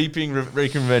reaping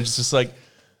revenge. It's just like,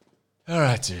 all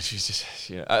right, dude. She's just,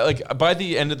 you know, like by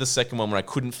the end of the second one, when I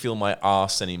couldn't feel my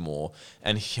ass anymore,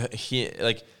 and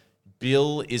like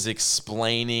Bill is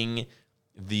explaining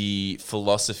the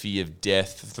philosophy of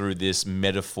death through this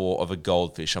metaphor of a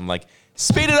goldfish. I'm like,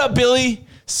 speed it up, Billy.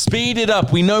 Speed it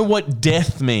up. We know what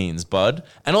death means, bud.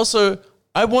 And also,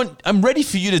 I'm ready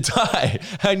for you to die.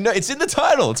 I know it's in the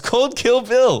title. It's called Kill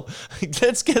Bill.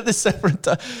 Let's get this separate.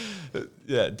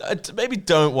 Yeah, maybe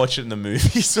don't watch it in the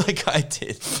movies like I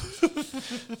did.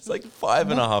 It's like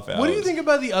 5.5 hours. What do you think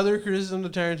about the other criticism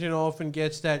that Tarantino often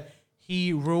gets, that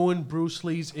he ruined Bruce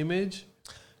Lee's image?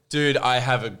 Dude,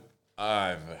 I've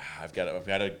got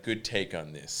a good take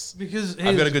on this. Because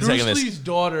I've got a good Bruce take on this. Lee's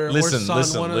daughter or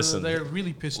son, they're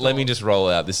really pissed off. Let me just roll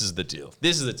it out. This is the deal.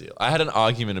 I had an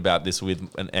argument about this with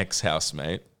an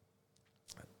ex-housemate.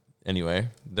 Anyway,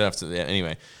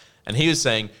 and he was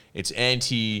saying it's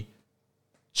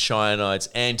anti-China, it's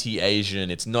anti-Asian,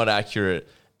 it's not accurate.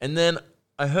 And then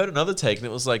I heard another take, and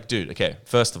it was like, dude, okay,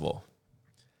 first of all,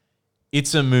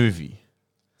 it's a movie.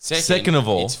 Second of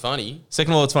all, it's funny.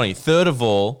 It's funny. Third of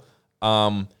all,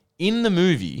 in the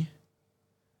movie,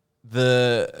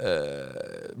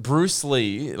 the Bruce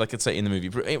Lee, like let's say in the movie,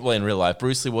 well, in real life,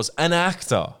 Bruce Lee was an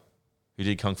actor who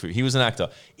did kung fu. He was an actor.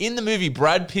 In the movie,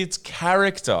 Brad Pitt's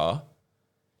character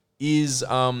is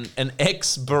an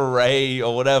ex-beret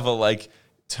or whatever, like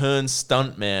turned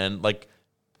stuntman, like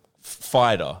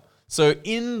fighter. So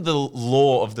in the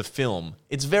law of the film,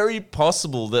 it's very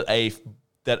possible that a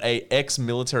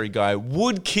ex-military guy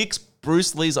would kick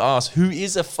Bruce Lee's ass, who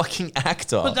is a fucking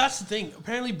actor. But that's the thing.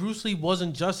 Apparently, Bruce Lee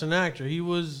wasn't just an actor. He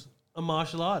was a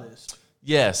martial artist.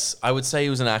 Yes, I would say he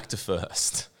was an actor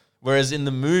first. Whereas in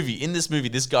this movie,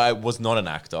 this guy was not an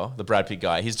actor, the Brad Pitt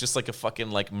guy. He's just like a fucking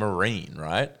like Marine,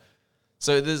 right?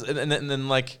 So there's, and then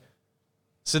like,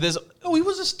 so there's, Oh, he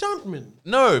was a stuntman.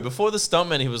 no, before the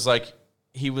stuntman,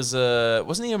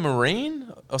 wasn't he a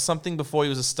Marine or something before he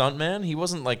was a stuntman? He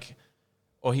wasn't like,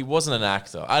 or he wasn't an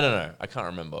actor. I don't know. I can't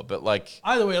remember. But like,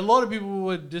 Either way, a lot of people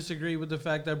would disagree with the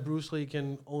fact that Bruce Lee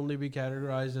can only be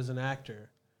categorized as an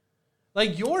actor.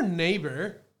 Like, your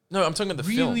neighbor no, I'm talking about the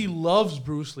really film. loves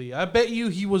Bruce Lee. I bet you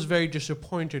he was very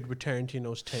disappointed with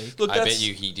Tarantino's take. Look, I that's- bet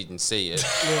you he didn't see it.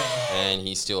 And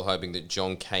he's still hoping that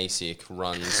John Kasich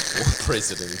runs for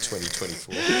president in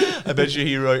 2024. I bet you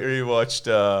he rewatched.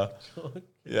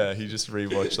 Yeah, he just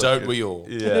rewatched. Don't we all?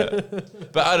 Yeah,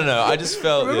 but I don't know. I just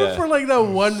felt. Remember Yeah. for like that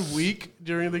 1 week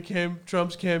during the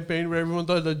Trump's campaign where everyone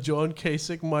thought that John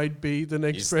Kasich might be the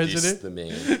next Is president? this the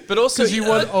man? But also, Because he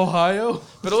won Ohio?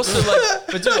 But also, like,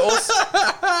 but dude, also,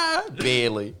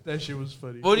 Barely. That shit was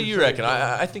funny. what do you reckon?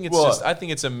 I think it's What? just. I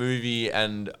think it's a movie,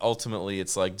 and ultimately,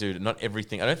 it's like, dude, not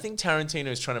everything. I don't think Tarantino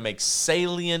is trying to make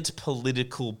salient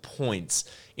political points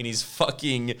in his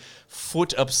fucking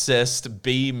foot-obsessed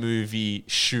B-movie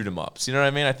shoot-em-ups. You know what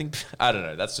I mean? I don't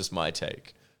know. That's just my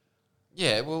take.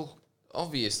 Yeah, well,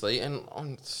 obviously, and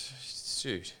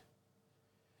dude,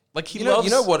 Like he you know,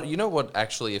 loves. you know what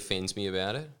actually offends me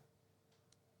about it?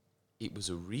 It was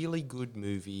a really good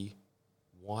movie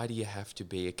why do you have to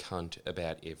be a cunt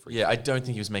about everything? Yeah, I don't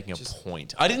think he was making a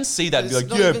point. I didn't see that and be It's like,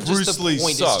 not yeah, even just Bruce the Lee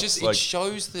point, sucks. It's just, Like, it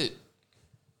shows that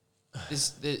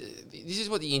this is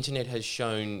what the internet has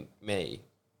shown me.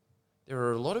 There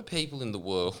are a lot of people in the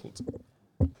world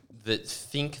that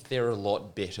think they're a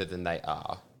lot better than they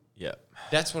are. yeah.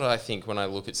 That's what I think when I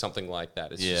look at something like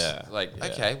that. It's Yeah, just like, yeah.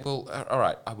 okay, well, all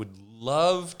right, I would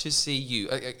love to see you.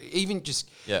 Even just,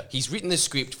 Yeah. he's written the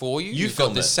script for you. You You've got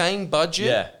film the it. same budget.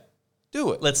 Yeah.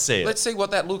 Do it. Let's see it. Let's see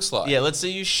what that looks like. Yeah, let's say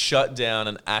you shut down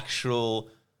an actual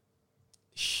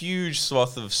huge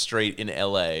swath of street in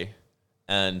LA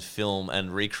and film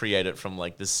and recreate it from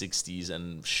like the 60s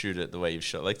and shoot it the way you've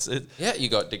shot. Like, Yeah, you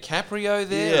got DiCaprio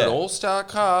there, Yeah. an all-star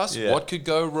cast. Yeah. What could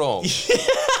go wrong?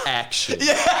 Action.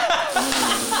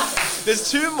 there's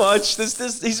too much.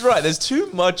 He's right. There's too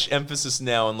much emphasis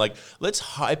now on like, let's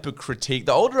hyper critique.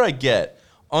 The older I get,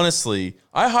 honestly,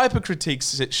 I hyper critique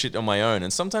shit on my own,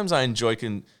 and sometimes I enjoy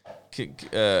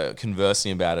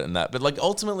conversing about it and that. But like,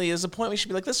 ultimately, there's a point we should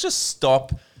be like, let's just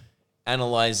stop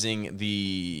analyzing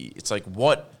the. It's like,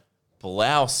 what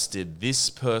blouse did this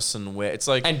person wear? It's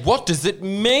like, And what does it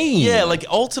mean? yeah, like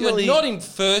ultimately, You're not in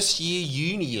first year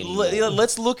uni anymore.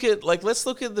 let's look at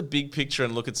the big picture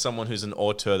and look at someone who's an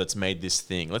auteur that's made this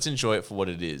thing. Let's enjoy it for what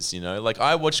it is, you know? Like,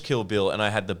 I watched Kill Bill and I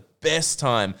had the best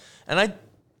time, and I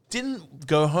didn't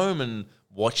go home and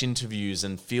watch interviews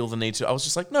and feel the need to. I was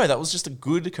just like, no, that was just a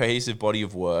good cohesive body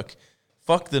of work.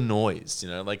 Fuck the noise, you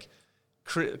know? Like,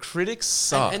 critics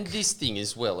suck. And this thing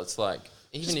as well, it's like,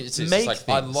 even if it's make like,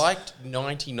 I things. liked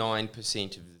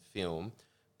 99% of the film,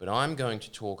 but I'm going to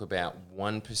talk about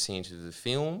 1% of the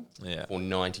film Yeah. for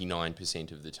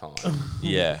 99% of the time.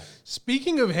 Yeah.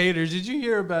 Speaking of haters, did you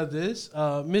hear about this?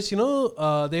 Miss,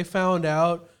 they found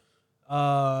out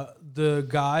the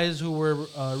guys who were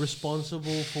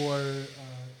responsible for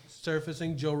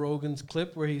surfacing Joe Rogan's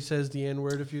clip where he says the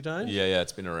N-word a few times. Yeah,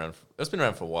 it's been around. It's been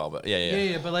around for a while, but yeah.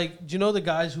 Yeah, but like, do you know the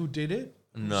guys who did it?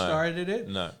 Who No. started it?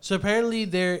 No. So apparently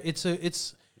it's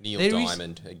Neil they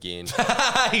Diamond again.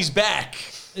 He's back.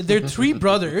 they're three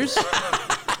brothers.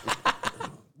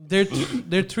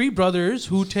 They're three brothers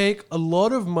who take a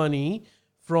lot of money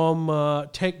from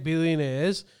tech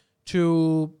billionaires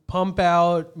to pump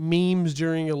out memes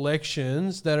during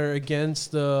elections that are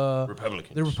against the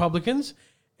Republicans.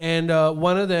 And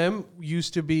one of them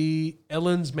used to be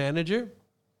Ellen's manager.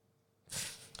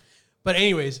 But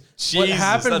anyways, what Jesus,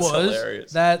 happened that's was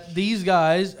hilarious. that these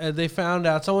guys,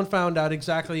 someone found out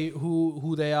exactly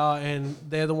who they are, and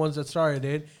they're the ones that started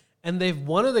it. And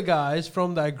one of the guys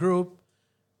from that group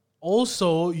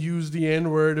also used the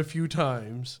N-word a few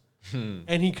times.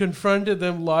 And he confronted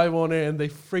them live on it, and they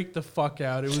freaked the fuck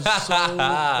out. It was so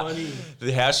funny.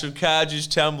 The house of cards is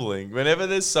tumbling. Whenever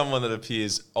there's someone that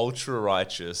appears ultra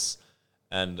righteous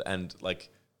and like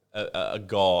a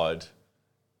god,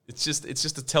 it's just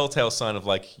a telltale sign of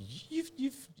like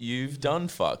you've done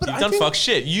fuck. But You've I done think- fuck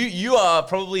shit. You are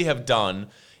probably have done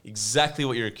exactly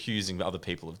what you're accusing other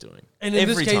people of doing. And in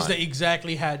Every this case, time. they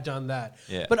exactly had done that.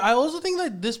 Yeah. But I also think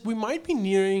that we might be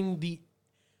nearing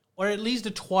or at least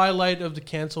the twilight of the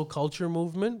cancel culture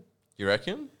movement. You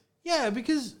reckon? Yeah,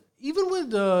 because even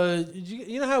with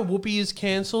you know how Whoopi is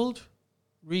canceled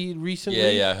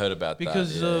recently? Yeah, I heard about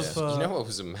Because that. of You know what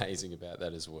was amazing about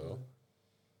that as well?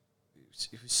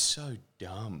 It was so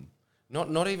dumb.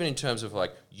 Not even in terms of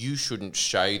like, you shouldn't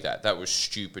say that. That was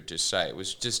stupid to say. It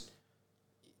was just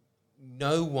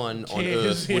no one on Cares,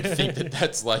 earth would yeah. think that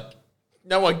that's like,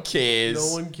 no one cares.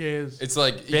 no one cares. It's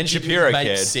like, Ben it didn't Shapiro make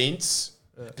cared. sense.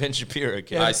 Ben Shapiro.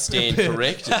 Kid. I stand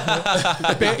corrected.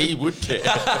 He would care.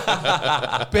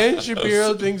 Ben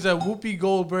Shapiro thinks that Whoopi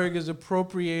Goldberg has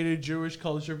appropriated Jewish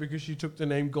culture because she took the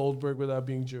name Goldberg without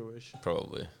being Jewish.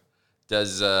 Probably.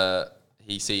 Does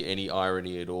he see any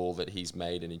irony at all that he's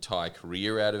made an entire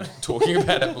career out of talking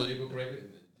about a political correctness?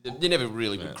 They never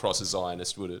really would cross a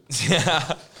Zionist, would it?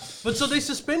 But so they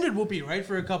suspended Whoopi, right,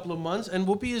 for a couple of months, and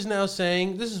Whoopi is now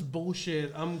saying, this is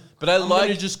bullshit. I'm going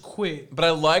to just quit. But I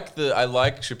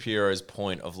like Shapiro's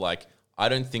point of like, I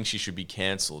don't think she should be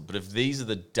cancelled. But if these are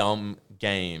the dumb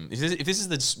game, if this is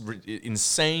the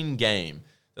insane game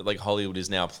that like Hollywood is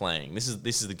now playing, this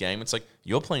is the game. It's like,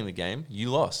 you're playing the game,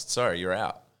 you lost. Sorry, you're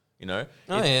out. You know?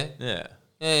 Yeah.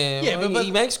 Yeah, Well, but- he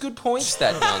makes good points,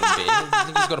 that young Ben. I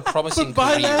think he's got a promising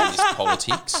by career that- in his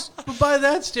politics. But by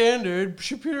that standard,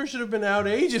 Shapiro should have been out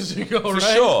ages ago, For right?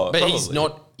 sure. But he's probably.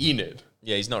 not in it.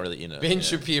 Yeah, he's not really in it. Ben yeah.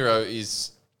 Shapiro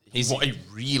is... He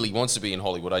really wants to be in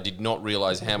Hollywood. I did not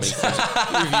realize how many films...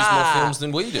 He reviews more films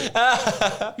than we do.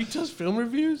 He does film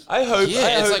reviews? I hope. Yeah, I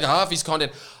it's hope- like half his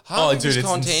content. Oh, Half of dude, his it's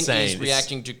content insane. is It's-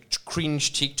 reacting to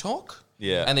cringe TikTok.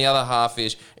 Yeah. And the other half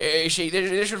is, see,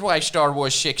 this is why Star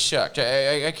Wars 6 sucked.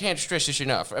 I can't stress this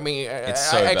enough. I mean, It's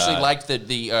so I actually bad. liked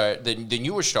the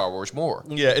newer Star Wars more.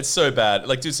 Yeah, it's so bad.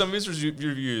 Like, dude, some of his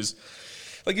reviews,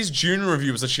 like his June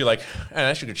review was actually like, oh,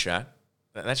 that's a good chat.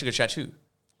 That's a good chat too.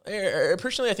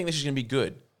 Personally, I think this is going to be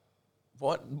good.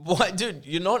 What? Dude,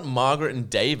 you're not Margaret and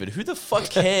David. Who the fuck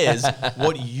cares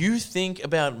what you think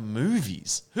about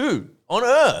movies? Who? On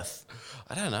Earth?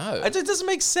 I don't know. It doesn't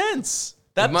make sense.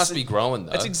 It must be growing,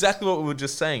 though. That's exactly what we were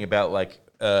just saying about, like,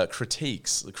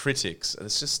 critiques.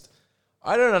 It's just...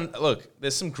 I don't know. Look,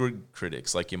 there's some good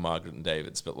critics, like your Margaret and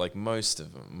Davids, but, like, most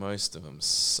of them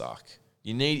suck.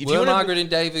 You need... Were Margaret and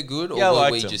David good, or Yeah, I were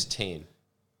liked we them. just 10?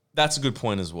 That's a good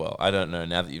point as well. I don't know.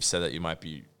 Now that you've said that, you might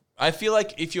be... I feel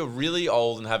like if you're really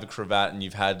old and have a cravat and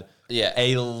you've had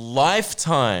a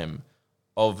lifetime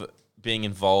of being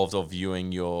involved or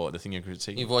viewing the thing you're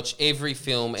critiquing... You've watched every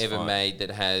film ever fine. made that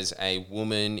has a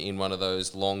woman in one of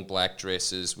those long black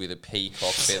dresses with a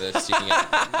peacock feather sticking out.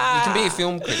 You can be a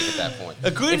film critic at that point.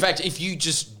 In fact, if you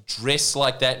just dress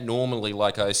like that normally,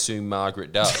 like I assume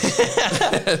Margaret does,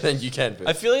 then you can be.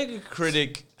 I feel like a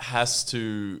critic has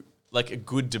to... Like a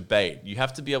good debate, you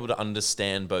have to be able to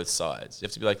understand both sides. You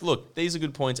have to be like, look, these are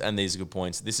good points and these are good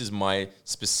points. This is my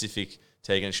specific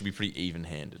take, and it should be pretty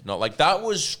even-handed. Not like, that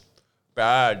was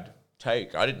bad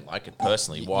take. I didn't like it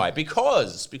personally. Why?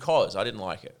 Because I didn't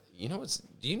like it. You know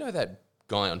do you know that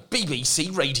guy on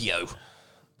BBC Radio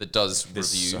that does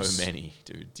There's reviews? so many,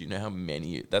 dude. Do you know how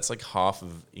many? That's like half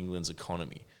of England's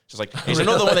economy. Just like, it's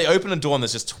not the one they open a door and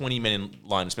there's just 20 men in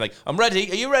line. Just be like, I'm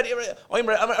ready. Are you ready? I'm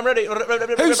ready.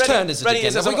 Whose turn is it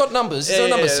again? Have we got numbers? Is there a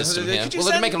number system here? Could you Well,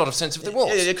 it'd send- make a lot of sense if there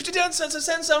was. Could you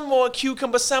send some more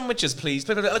cucumber sandwiches, please?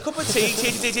 A cup of tea.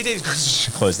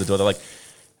 Close the door. They're like,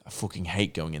 I fucking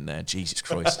hate going in there. Jesus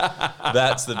Christ.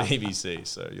 That's the BBC,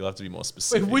 so you'll have to be more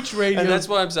specific. Wait, which radio? And that's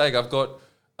why I'm saying I've got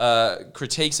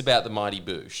critiques about the Mighty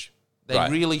Boosh. They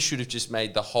Right. really should have just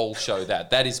made the whole show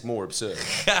that. That is more absurd.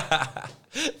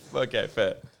 Okay,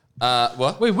 fair.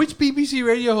 What? Wait, which BBC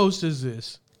radio host is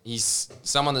this? He's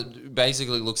someone that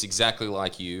basically looks exactly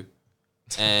like you,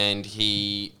 and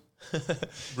he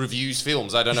reviews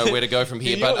films. I don't know where to go from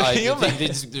here, but the thing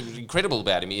that's incredible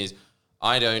about him is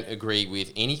I don't agree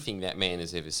with anything that man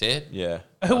has ever said. Yeah.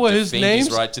 What, his Defend name's?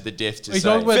 his right to the death to Are you say.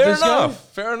 talking about Fair this guy? enough.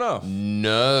 Fair enough.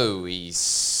 No,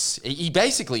 he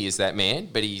basically is that man,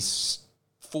 but he's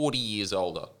 40 years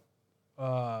older.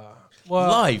 Well,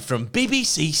 Live from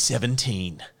BBC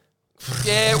 17.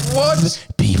 Yeah, what?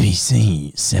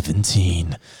 BBC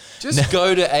 17. Just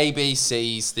go to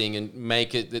ABC's thing and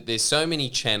make it that there's so many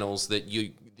channels that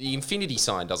the infinity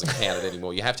sign doesn't count it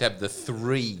anymore. You have to have the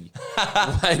 3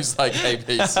 waves like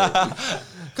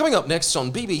ABC. Coming up next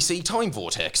on BBC Time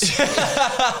Vortex.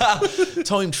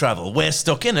 Time travel. We're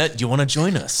stuck in it. Do you want to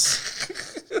join us?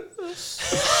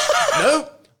 No.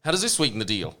 How does this sweeten the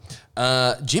deal?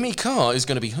 Jimmy Carr is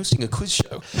going to be hosting a quiz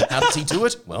show. How does he do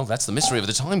it? Well, that's the mystery of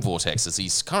the Time Vortex, as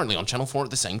he's currently on Channel 4 at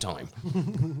the same time.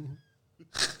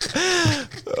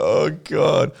 Oh,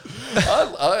 God.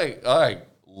 I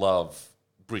love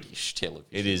British television.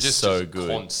 It is just so as a good.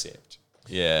 concept.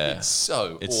 Yeah. It's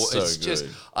so good.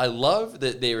 I love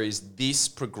that there is this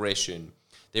progression.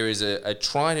 There is a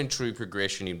tried and true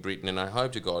progression in Britain, and I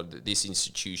hope to God that this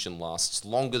institution lasts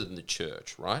longer than the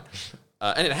church, right?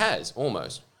 And it has,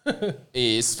 almost.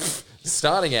 Is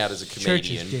starting out as a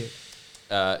church is comedian,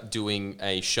 dead. doing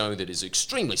a show that is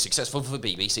extremely successful for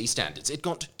BBC standards. It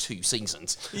got 2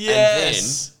 seasons.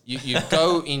 Yes. And then you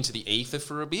go into the ether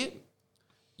for a bit.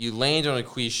 You land on a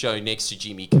quiz show next to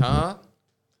Jimmy Carr.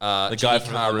 The Jimmy guy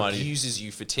from Carr Almighty. abuses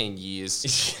you for 10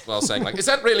 years while saying, like, is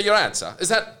that really your answer?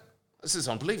 This is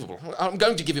unbelievable. I'm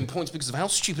going to give him points because of how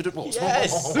stupid it was.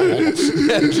 Yes.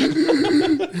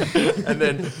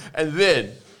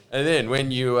 and then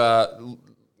when you,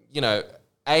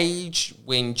 age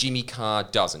when Jimmy Carr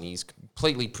doesn't, he's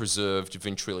completely preserved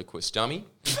ventriloquist dummy,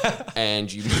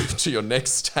 and you move to your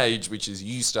next stage, which is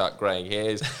you start graying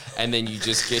hairs, and then you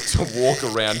just get to walk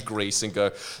around Greece and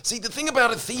go, see, the thing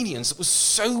about Athenians, it was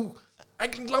so... I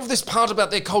love this part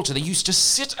about their culture. They used to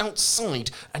sit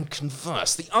outside and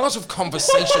converse. The art of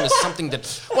conversation is something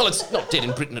that, well, it's not dead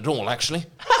in Britain at all, actually.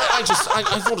 I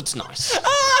thought it's nice.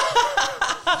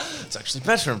 It's actually a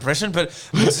better impression, but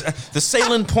it's, the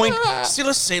salient point, still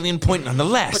a salient point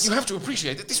nonetheless. But you have to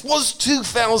appreciate that this was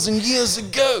 2,000 years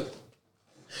ago.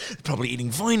 Probably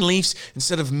eating vine leaves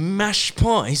instead of mashed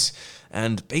pies.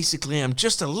 And basically, I'm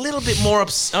just a little bit more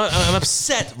I'm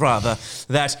upset, rather,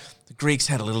 that the Greeks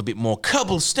had a little bit more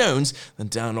cobblestones than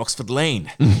down Oxford Lane.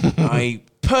 I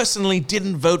personally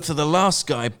didn't vote for the last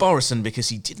guy, Borison, because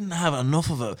he didn't have enough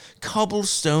of a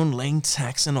cobblestone laying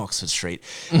tax in Oxford Street.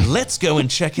 Let's go and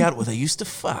check out where they used to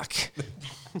fuck.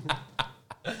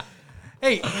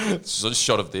 Hey, So a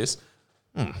shot of this.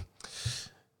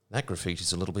 That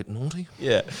graffiti's a little bit naughty.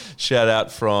 Yeah. Shout out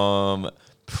from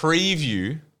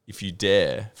Preview, if you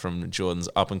dare, from Jordan's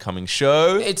up and coming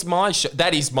show. It's my show.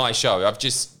 That is my show. I've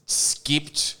just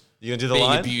skipped You gonna do the being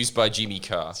line? abused by Jimmy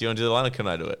Carr. Do you want to do the line or can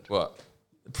I do it? What?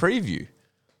 Preview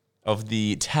of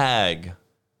the tag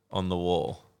on the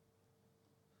wall.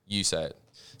 You say it.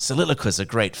 Soliloquies are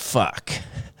great fuck.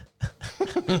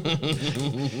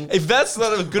 If that's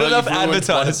not a good Well, enough you've ruined one of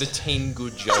advertisement, the 10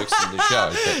 good jokes in the show.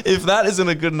 But if that isn't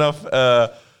a good enough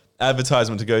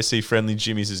advertisement to go see Friendly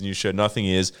Jimmy's new show, nothing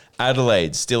is.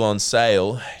 Adelaide still on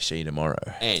sale. See you tomorrow.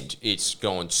 and it's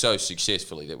gone so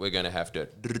successfully that we're going to have to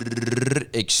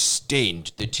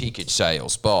extend the ticket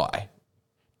sales by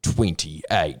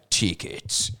 28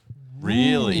 tickets.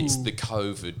 Really? It's the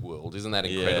COVID world. Isn't that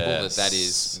incredible that Yes.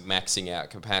 is maxing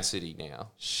out capacity now?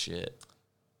 Shit.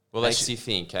 Well, makes you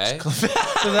think, eh?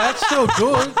 so that's still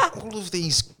good. All of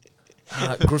these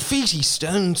graffiti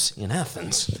stones in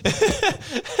Athens.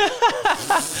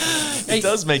 It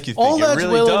does make you think. All it that's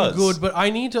really well does. and good, but I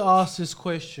need to ask this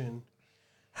question: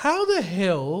 how the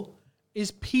hell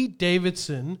is Pete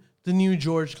Davidson the new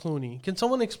George Clooney? Can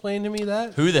someone explain to me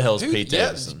that? Who the hell's Who- Pete yeah,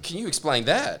 Davidson? Can you explain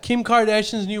that? Kim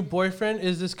Kardashian's new boyfriend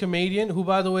is this comedian who,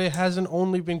 by the way, hasn't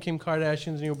only been Kim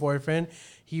Kardashian's new boyfriend.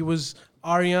 He was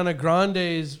Ariana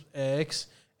Grande's ex,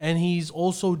 and he's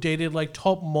also dated like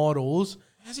top models.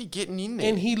 How's he getting in there?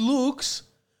 And he looks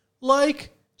like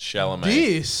Chalamet.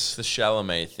 It's this. the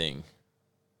Chalamet thing.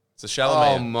 It's the oh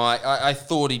Chalamet. my! I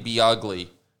thought he'd be ugly.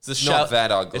 It's the not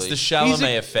that ugly. It's the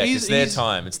Chalamet effect. he's- It's their he's-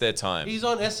 time. It's their time. He's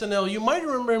on SNL. You might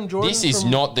remember him, Jordan. This is from-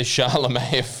 not the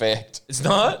Charlemagne effect. It's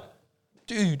not?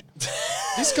 Dude,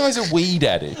 this guy's a weed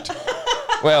addict.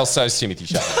 Well, so's Timothy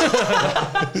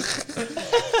Chalamet.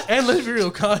 And let's be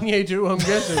real, Kanye too. I'm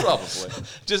guessing. Probably.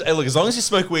 Just hey, look, as long as you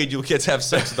smoke weed, you'll get to have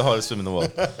sex with the hottest woman in the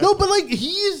world. No, but like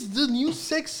he is the new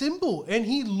sex symbol, and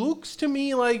he looks to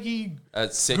me like he A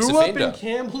sex grew offender. up in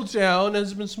Campbelltown and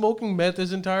has been smoking meth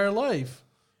his entire life.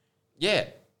 Yeah.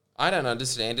 I don't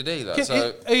understand it either. Can- So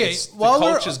okay, it's- the while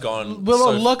we're- culture's gone Well,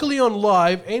 so- luckily on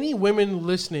live, any women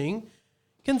listening,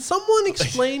 can someone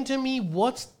explain to me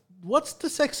what's the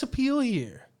sex appeal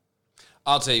here?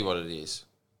 I'll tell you what it is.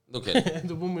 Look at it.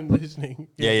 The woman listening.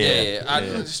 Yeah.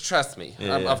 Just trust me.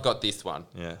 Yeah. I've got this one.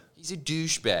 Yeah. He's a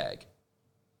douchebag.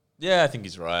 Yeah, I think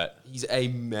he's right. He's a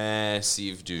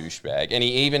massive douchebag. And he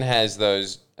even has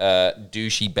those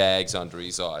douchey bags under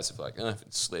his eyes of like, I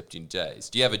haven't slept in days.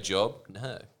 Do you have a job?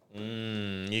 No.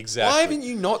 Exactly. Why haven't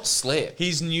you not slept?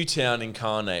 He's Newtown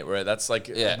incarnate, where that's like,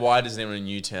 Yeah. why does anyone in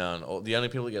Newtown, or the only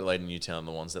people that get laid in Newtown are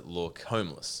the ones that look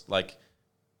homeless? Like,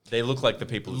 they look like the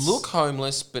people that Look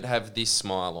homeless, but have this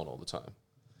smile on all the time.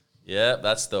 Yeah,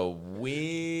 that's the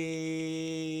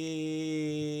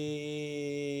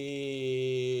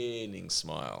winning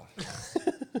smile.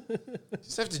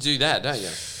 Just have to do that, don't you?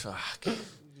 Fuck.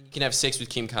 You can have sex with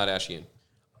Kim Kardashian.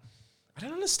 I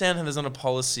don't understand how there's not a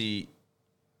policy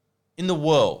in the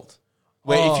world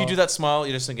where if you do that smile,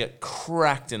 you're just going to get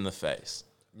cracked in the face.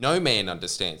 No man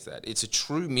understands that. It's a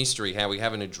true mystery how we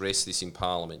haven't addressed this in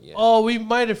Parliament yet. Oh, we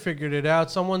might have figured it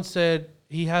out. Someone said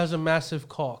he has a massive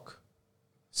cock.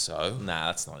 So? Nah,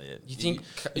 that's not it. You think,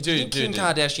 Dude, Kim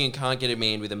Kardashian can't get a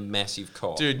man with a massive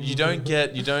cock? Dude, you don't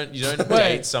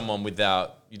date someone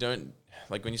without, you don't,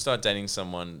 like when you start dating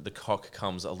someone, the cock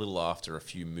comes a little after a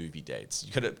few movie dates.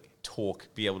 You got to talk,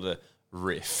 be able to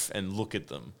riff and look at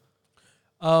them.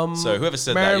 So whoever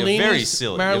said that, you're very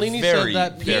silly. Marilini You're very,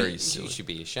 said that very you silly. should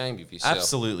be ashamed of yourself.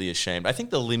 Absolutely ashamed. I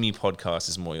think the Limmy podcast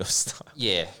is more your style.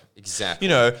 Yeah, exactly. You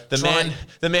know,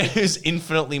 the man who's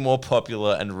infinitely more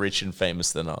popular and rich and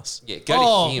famous than us. Yeah, go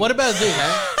Oh, to him. what about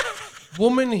this?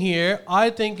 Woman here, I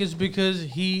think is because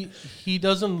he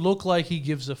doesn't look like he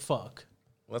gives a fuck.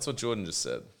 Well, that's what Jordan just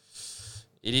said.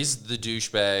 It is the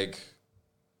douchebag.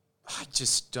 I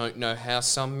just don't know how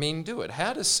some men do it.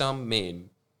 How do some men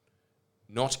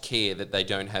not care that they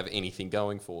don't have anything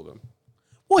going for them?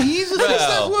 Well, he's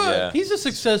yeah. a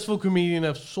successful comedian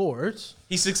of sorts.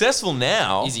 He's successful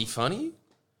now. Is he funny?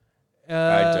 I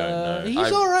don't know.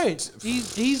 He's all right.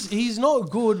 He's not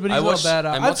good, but I he's watched- not bad.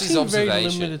 and I've what's his seen very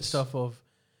observations? limited stuff of.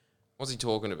 What's he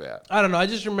talking about? I don't know. I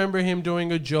just remember him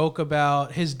doing a joke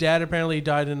about his dad apparently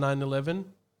died in 9/11.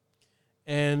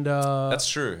 And That's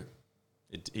true.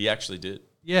 He actually did.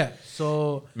 yeah,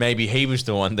 so Maybe he was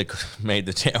the one that made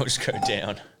the towers go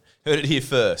down. Heard it here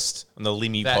first on the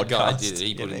Limmy That podcast. guy did it.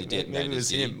 He put it in the maybe detonators, it was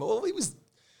did he? him. Well,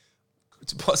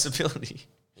 it's a possibility.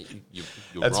 You're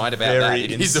That's right about very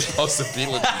that. It is a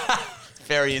possibility.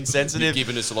 Very You've insensitive.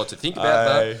 given us a lot to think about,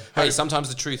 though. Hey, sometimes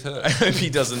the truth I hurts. hope he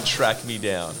doesn't track me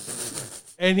down.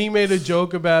 And he made a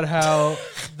joke about how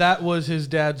that was his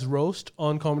dad's roast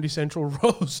on Comedy Central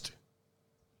Roast.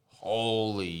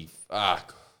 Holy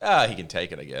fuck. He can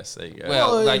take it, I guess. There you go.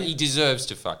 Well, like, he deserves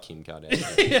to fuck Kim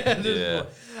Kardashian. yeah.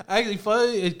 Actually,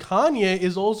 funny, Kanye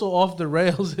is also off the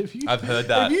rails. I've heard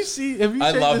that. Have you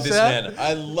I checked love this out? man.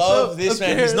 I love So, this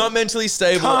man. He's not mentally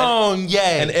stable.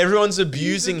 And everyone's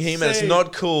abusing He's him, and it's insane.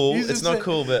 not cool. He's It's not insane.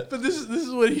 cool, but this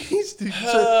is what he's doing.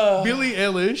 So Billie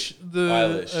Eilish,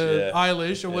 Eilish, yeah.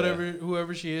 Eilish or whatever,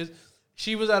 whoever she is,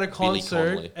 she was at a Billie concert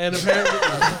Connolly. and apparently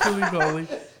Billie Connolly.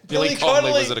 Billy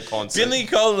Connolly was at a concert. Billy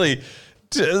Connolly,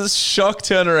 shock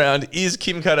turnaround, is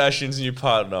Kim Kardashian's new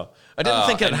partner. I didn't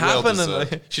think it and well happened.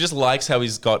 deserved. She just likes how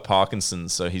he's got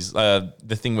Parkinson's, so he's the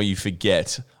thing where you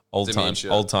forget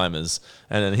Dementia. old timers,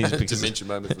 and then he's because Dementia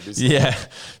moment for this. yeah,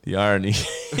 the irony.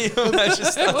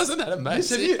 Wasn't that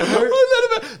amazing? Have you heard?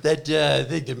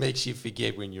 That makes you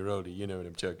forget when you're older. You know what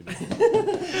I'm talking about.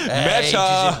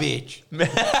 Meta. Bitch.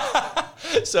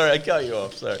 Sorry, I cut you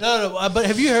off. Sorry. No, but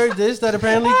have you heard this? That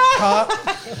apparently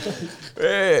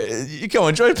You go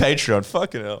on, join Patreon.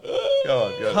 Fucking hell. Go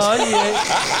on. Kanye.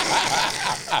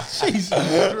 Jesus.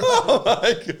 Oh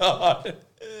my god.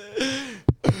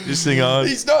 Just sing on.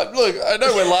 He's not. Look, I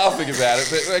know we're laughing about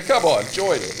it, but come on,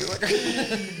 join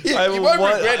it. You won't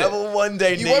regret I it. will one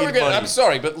day You need won't regret it. money. I'm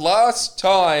sorry, but last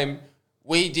time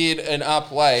we did an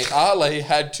up late, Ale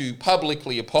had to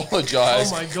publicly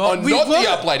apologise. Oh my God. On We've not got- the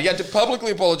up late. He had to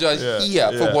publicly apologise here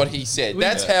yeah. for what he said.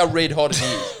 That's how red hot it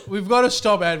is. We've got to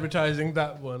stop advertising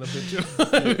that one a bit too.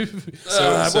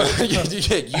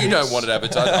 You don't want it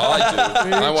advertised. I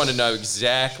do. I want to know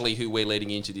exactly who we're letting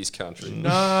into this country.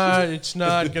 Nah, it's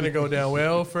not going to go down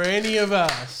well for any of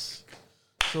us.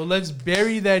 So let's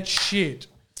bury that shit.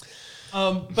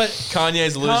 But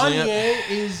Kanye's losing it. Kanye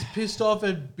is pissed off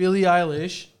at Billie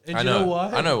Eilish. And I you know. know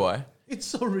why? I know why. It's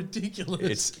so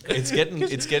ridiculous. It's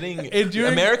getting. And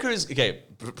during- America is okay.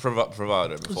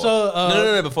 Bravado. Before. So,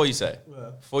 no. Before you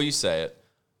say it,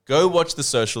 go watch The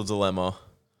Social Dilemma.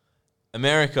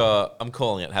 America, I'm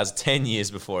calling it, has 10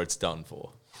 years before it's done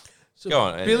for. So Go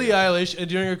on. Billie Eilish,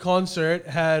 during a concert,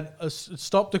 had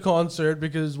stopped the concert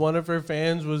because one of her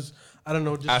fans was, I don't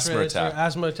know, just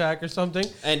asthma attack or something.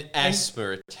 An asthma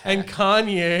attack. And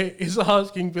Kanye is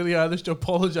asking Billie Eilish to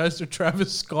apologize to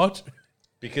Travis Scott.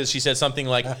 Because she said something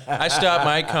like, I stopped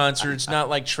my concerts, not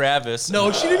like Travis.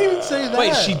 No, she didn't even say that.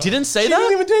 Wait, she didn't say She that?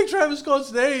 didn't even take Travis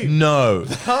Scott's name. No.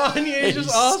 Kanye is just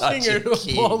asking her to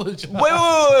apologize. Wait.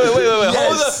 Hold on.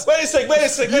 Wait a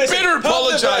sec. You better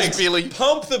apologize, Pump the brakes. Billy.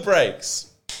 Pump the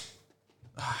brakes.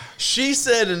 She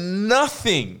said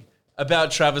nothing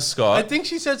about Travis Scott. I think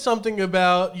she said something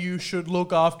about you should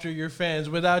look after your fans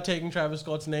without taking Travis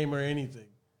Scott's name or anything.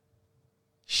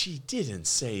 She didn't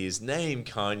say his name,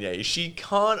 Kanye. She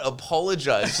can't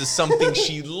apologize for something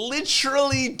she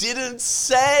literally didn't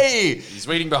say. He's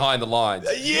reading behind the lines.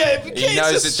 Yeah, He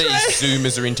knows that these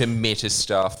Zoomers are into meta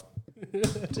stuff.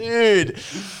 Dude.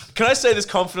 Can I say this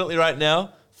confidently right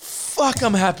now? Fuck,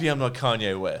 I'm happy I'm not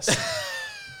Kanye West.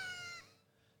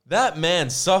 That man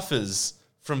suffers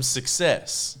from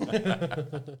success.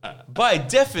 By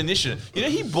definition. You know,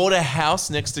 he bought a house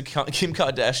next to Kim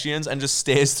Kardashian's and just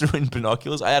stares through in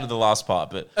binoculars. I added the last part,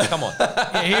 but come on.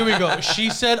 Yeah, here we go. She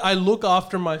said, I look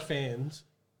after my fans.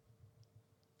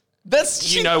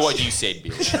 That's You know what you said,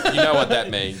 bitch. You know what that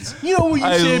means. You know what you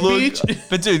said, bitch?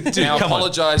 But dude, Now come on.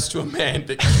 apologise to a man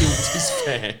that killed his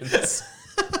fans.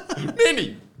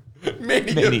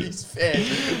 Many of his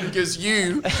fans. Because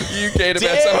you cared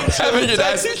about someone having an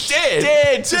asthma.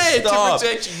 Dared to stop. To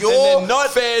protect And your then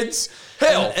not fans'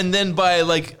 health. And then by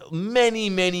like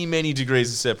many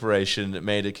degrees of separation, it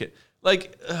made it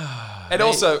And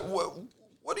also,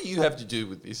 what do you have to do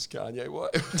with this, Kanye?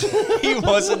 What? he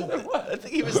wasn't. I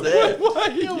think he was there. Why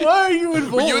are you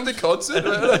involved? Were you at the concert?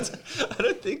 I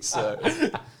don't think so.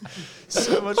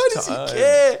 So much Why does time. he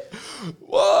care?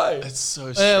 Why? It's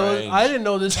so strange. Well, I didn't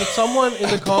know this, but someone in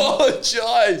the comments...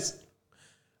 Apologize.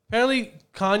 Apparently,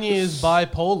 Kanye is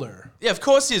bipolar. Yeah, of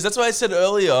course he is. That's why I said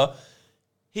earlier,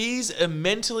 he's a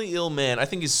mentally ill man. I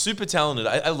think he's super talented.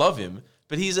 I love him,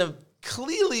 but he's a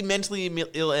clearly mentally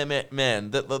ill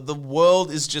man. That the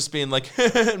world is just being like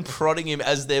and prodding him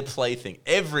as their plaything.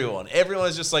 Everyone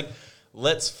is just like,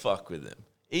 let's fuck with him.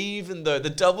 Even though the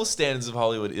double standards of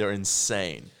Hollywood are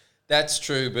insane. That's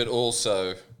true, but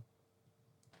also,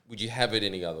 would you have it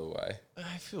any other way?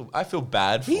 I feel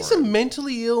bad for He's him. a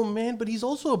mentally ill man, but he's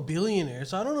also a billionaire,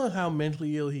 so I don't know how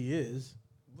mentally ill he is.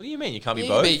 What do you mean? You can't be You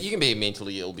both? can be a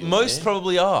mentally ill billionaire. Most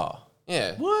probably are.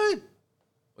 Yeah. What?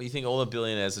 Well, you think all the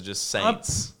billionaires are just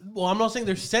saints? Well, I'm not saying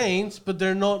they're saints, but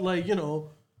they're not like, you know.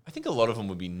 I think a lot of them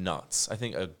would be nuts. I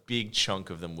think a big chunk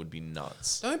of them would be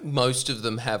nuts. Don't most of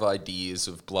them have ideas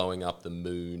of blowing up the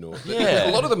moon? Or Yeah.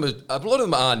 a lot of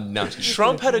them are nutty.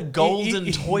 Trump had a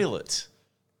golden toilet.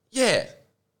 Yeah.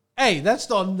 Hey, that's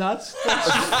not nuts.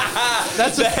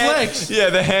 That's a flex. Yeah,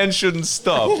 the hand shouldn't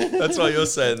stop. That's why you're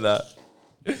saying that.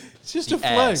 It's just a The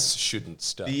flex. ass shouldn't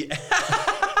stop.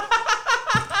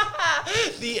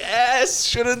 The ass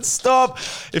shouldn't stop.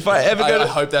 If I ever go I to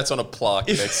hope that's on a plaque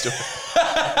next to it.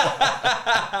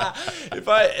 if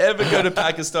I ever go to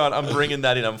Pakistan, I'm bringing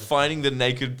that in. I'm finding the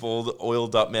naked, bald,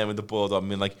 oiled up man with the boiled up. I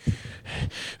mean, like,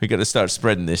 we got to start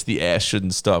spreading this. The ass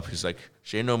shouldn't stop. He's like,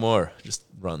 "Say no more." Just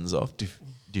runs off, div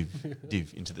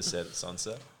into the set at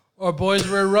sunset. Or boys,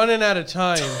 we're running out of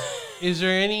time. Is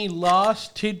there any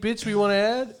last tidbits we want to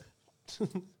add?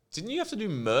 Didn't you have to do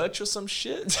merch or some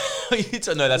shit?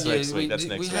 No, that's next week. That's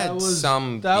next we week. had was-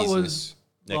 some that business. was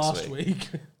Next last week. week.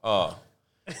 Oh,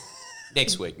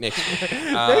 Next week. Next week, what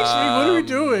are we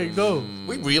doing? Go.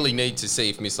 We really need to see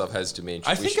if Mislav has dementia.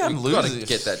 I think I'm losing. Got to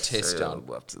get that test done.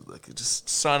 We'll have to just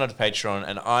sign up to Patreon,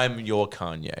 and I'm your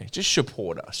Kanye. Just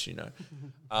support us, you know.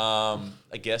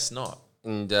 I guess not.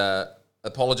 And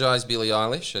apologise, Billie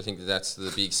Eilish. I think that's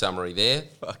the big summary there.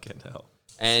 Fucking hell.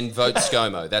 And vote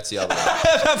ScoMo. That's the other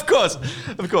one. Of course.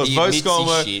 He Vote admits his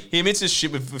ScoMo. shit. He admits his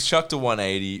shit. We've chucked a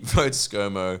 180. Vote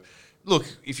ScoMo. Look,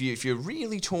 if you're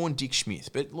really torn, Dick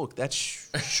Smith. But look, that's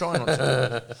shy not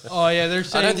torn. Oh yeah, they're I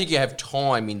saying. don't think you have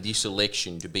time in this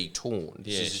election to be torn.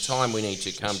 This Yeah, is a time we need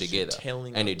to come this is a together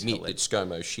telling and of admit tele- that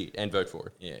ScoMo's shit and vote for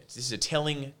it. Yeah, this is a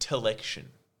telling telection.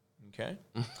 Okay.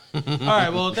 All right.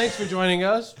 Well, thanks for joining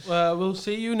us. We'll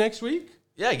see you next week.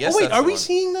 Yeah, I guess. Oh wait, that's are the we one.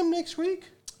 seeing them next week?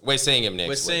 We're seeing him next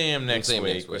We're week. seeing him next We'll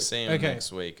see week. We're seeing him Okay.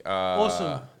 next week.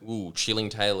 Awesome. Ooh, chilling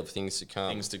tale of things to come.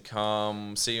 Things to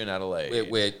come. See you in Adelaide.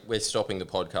 We're stopping the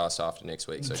podcast after next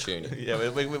week, so tune in. Yeah,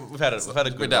 we've had a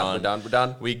good We're done. run. We're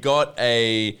done. We got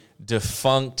a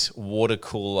defunct water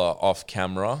cooler off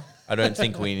camera. I don't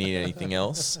think we need anything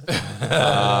else.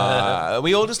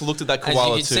 We all just looked at that As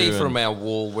koala you can too. see and- from our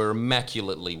wall, we're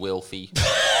immaculately wealthy.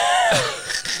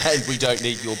 And we don't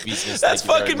need your business. That's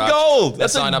Thank you very fucking much. gold. Now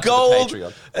That's sign a up to the gold.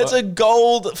 Patreon. That's a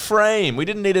gold frame. We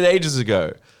didn't need it ages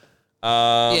ago.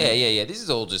 Yeah. This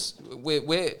is all just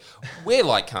we're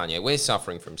like Kanye. We're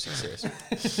suffering from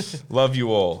success. Love you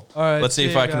all. All right, Let's see see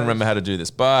if ya, I can guys. remember how to do this.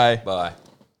 Bye. Bye.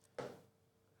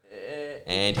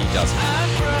 And he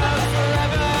doesn't.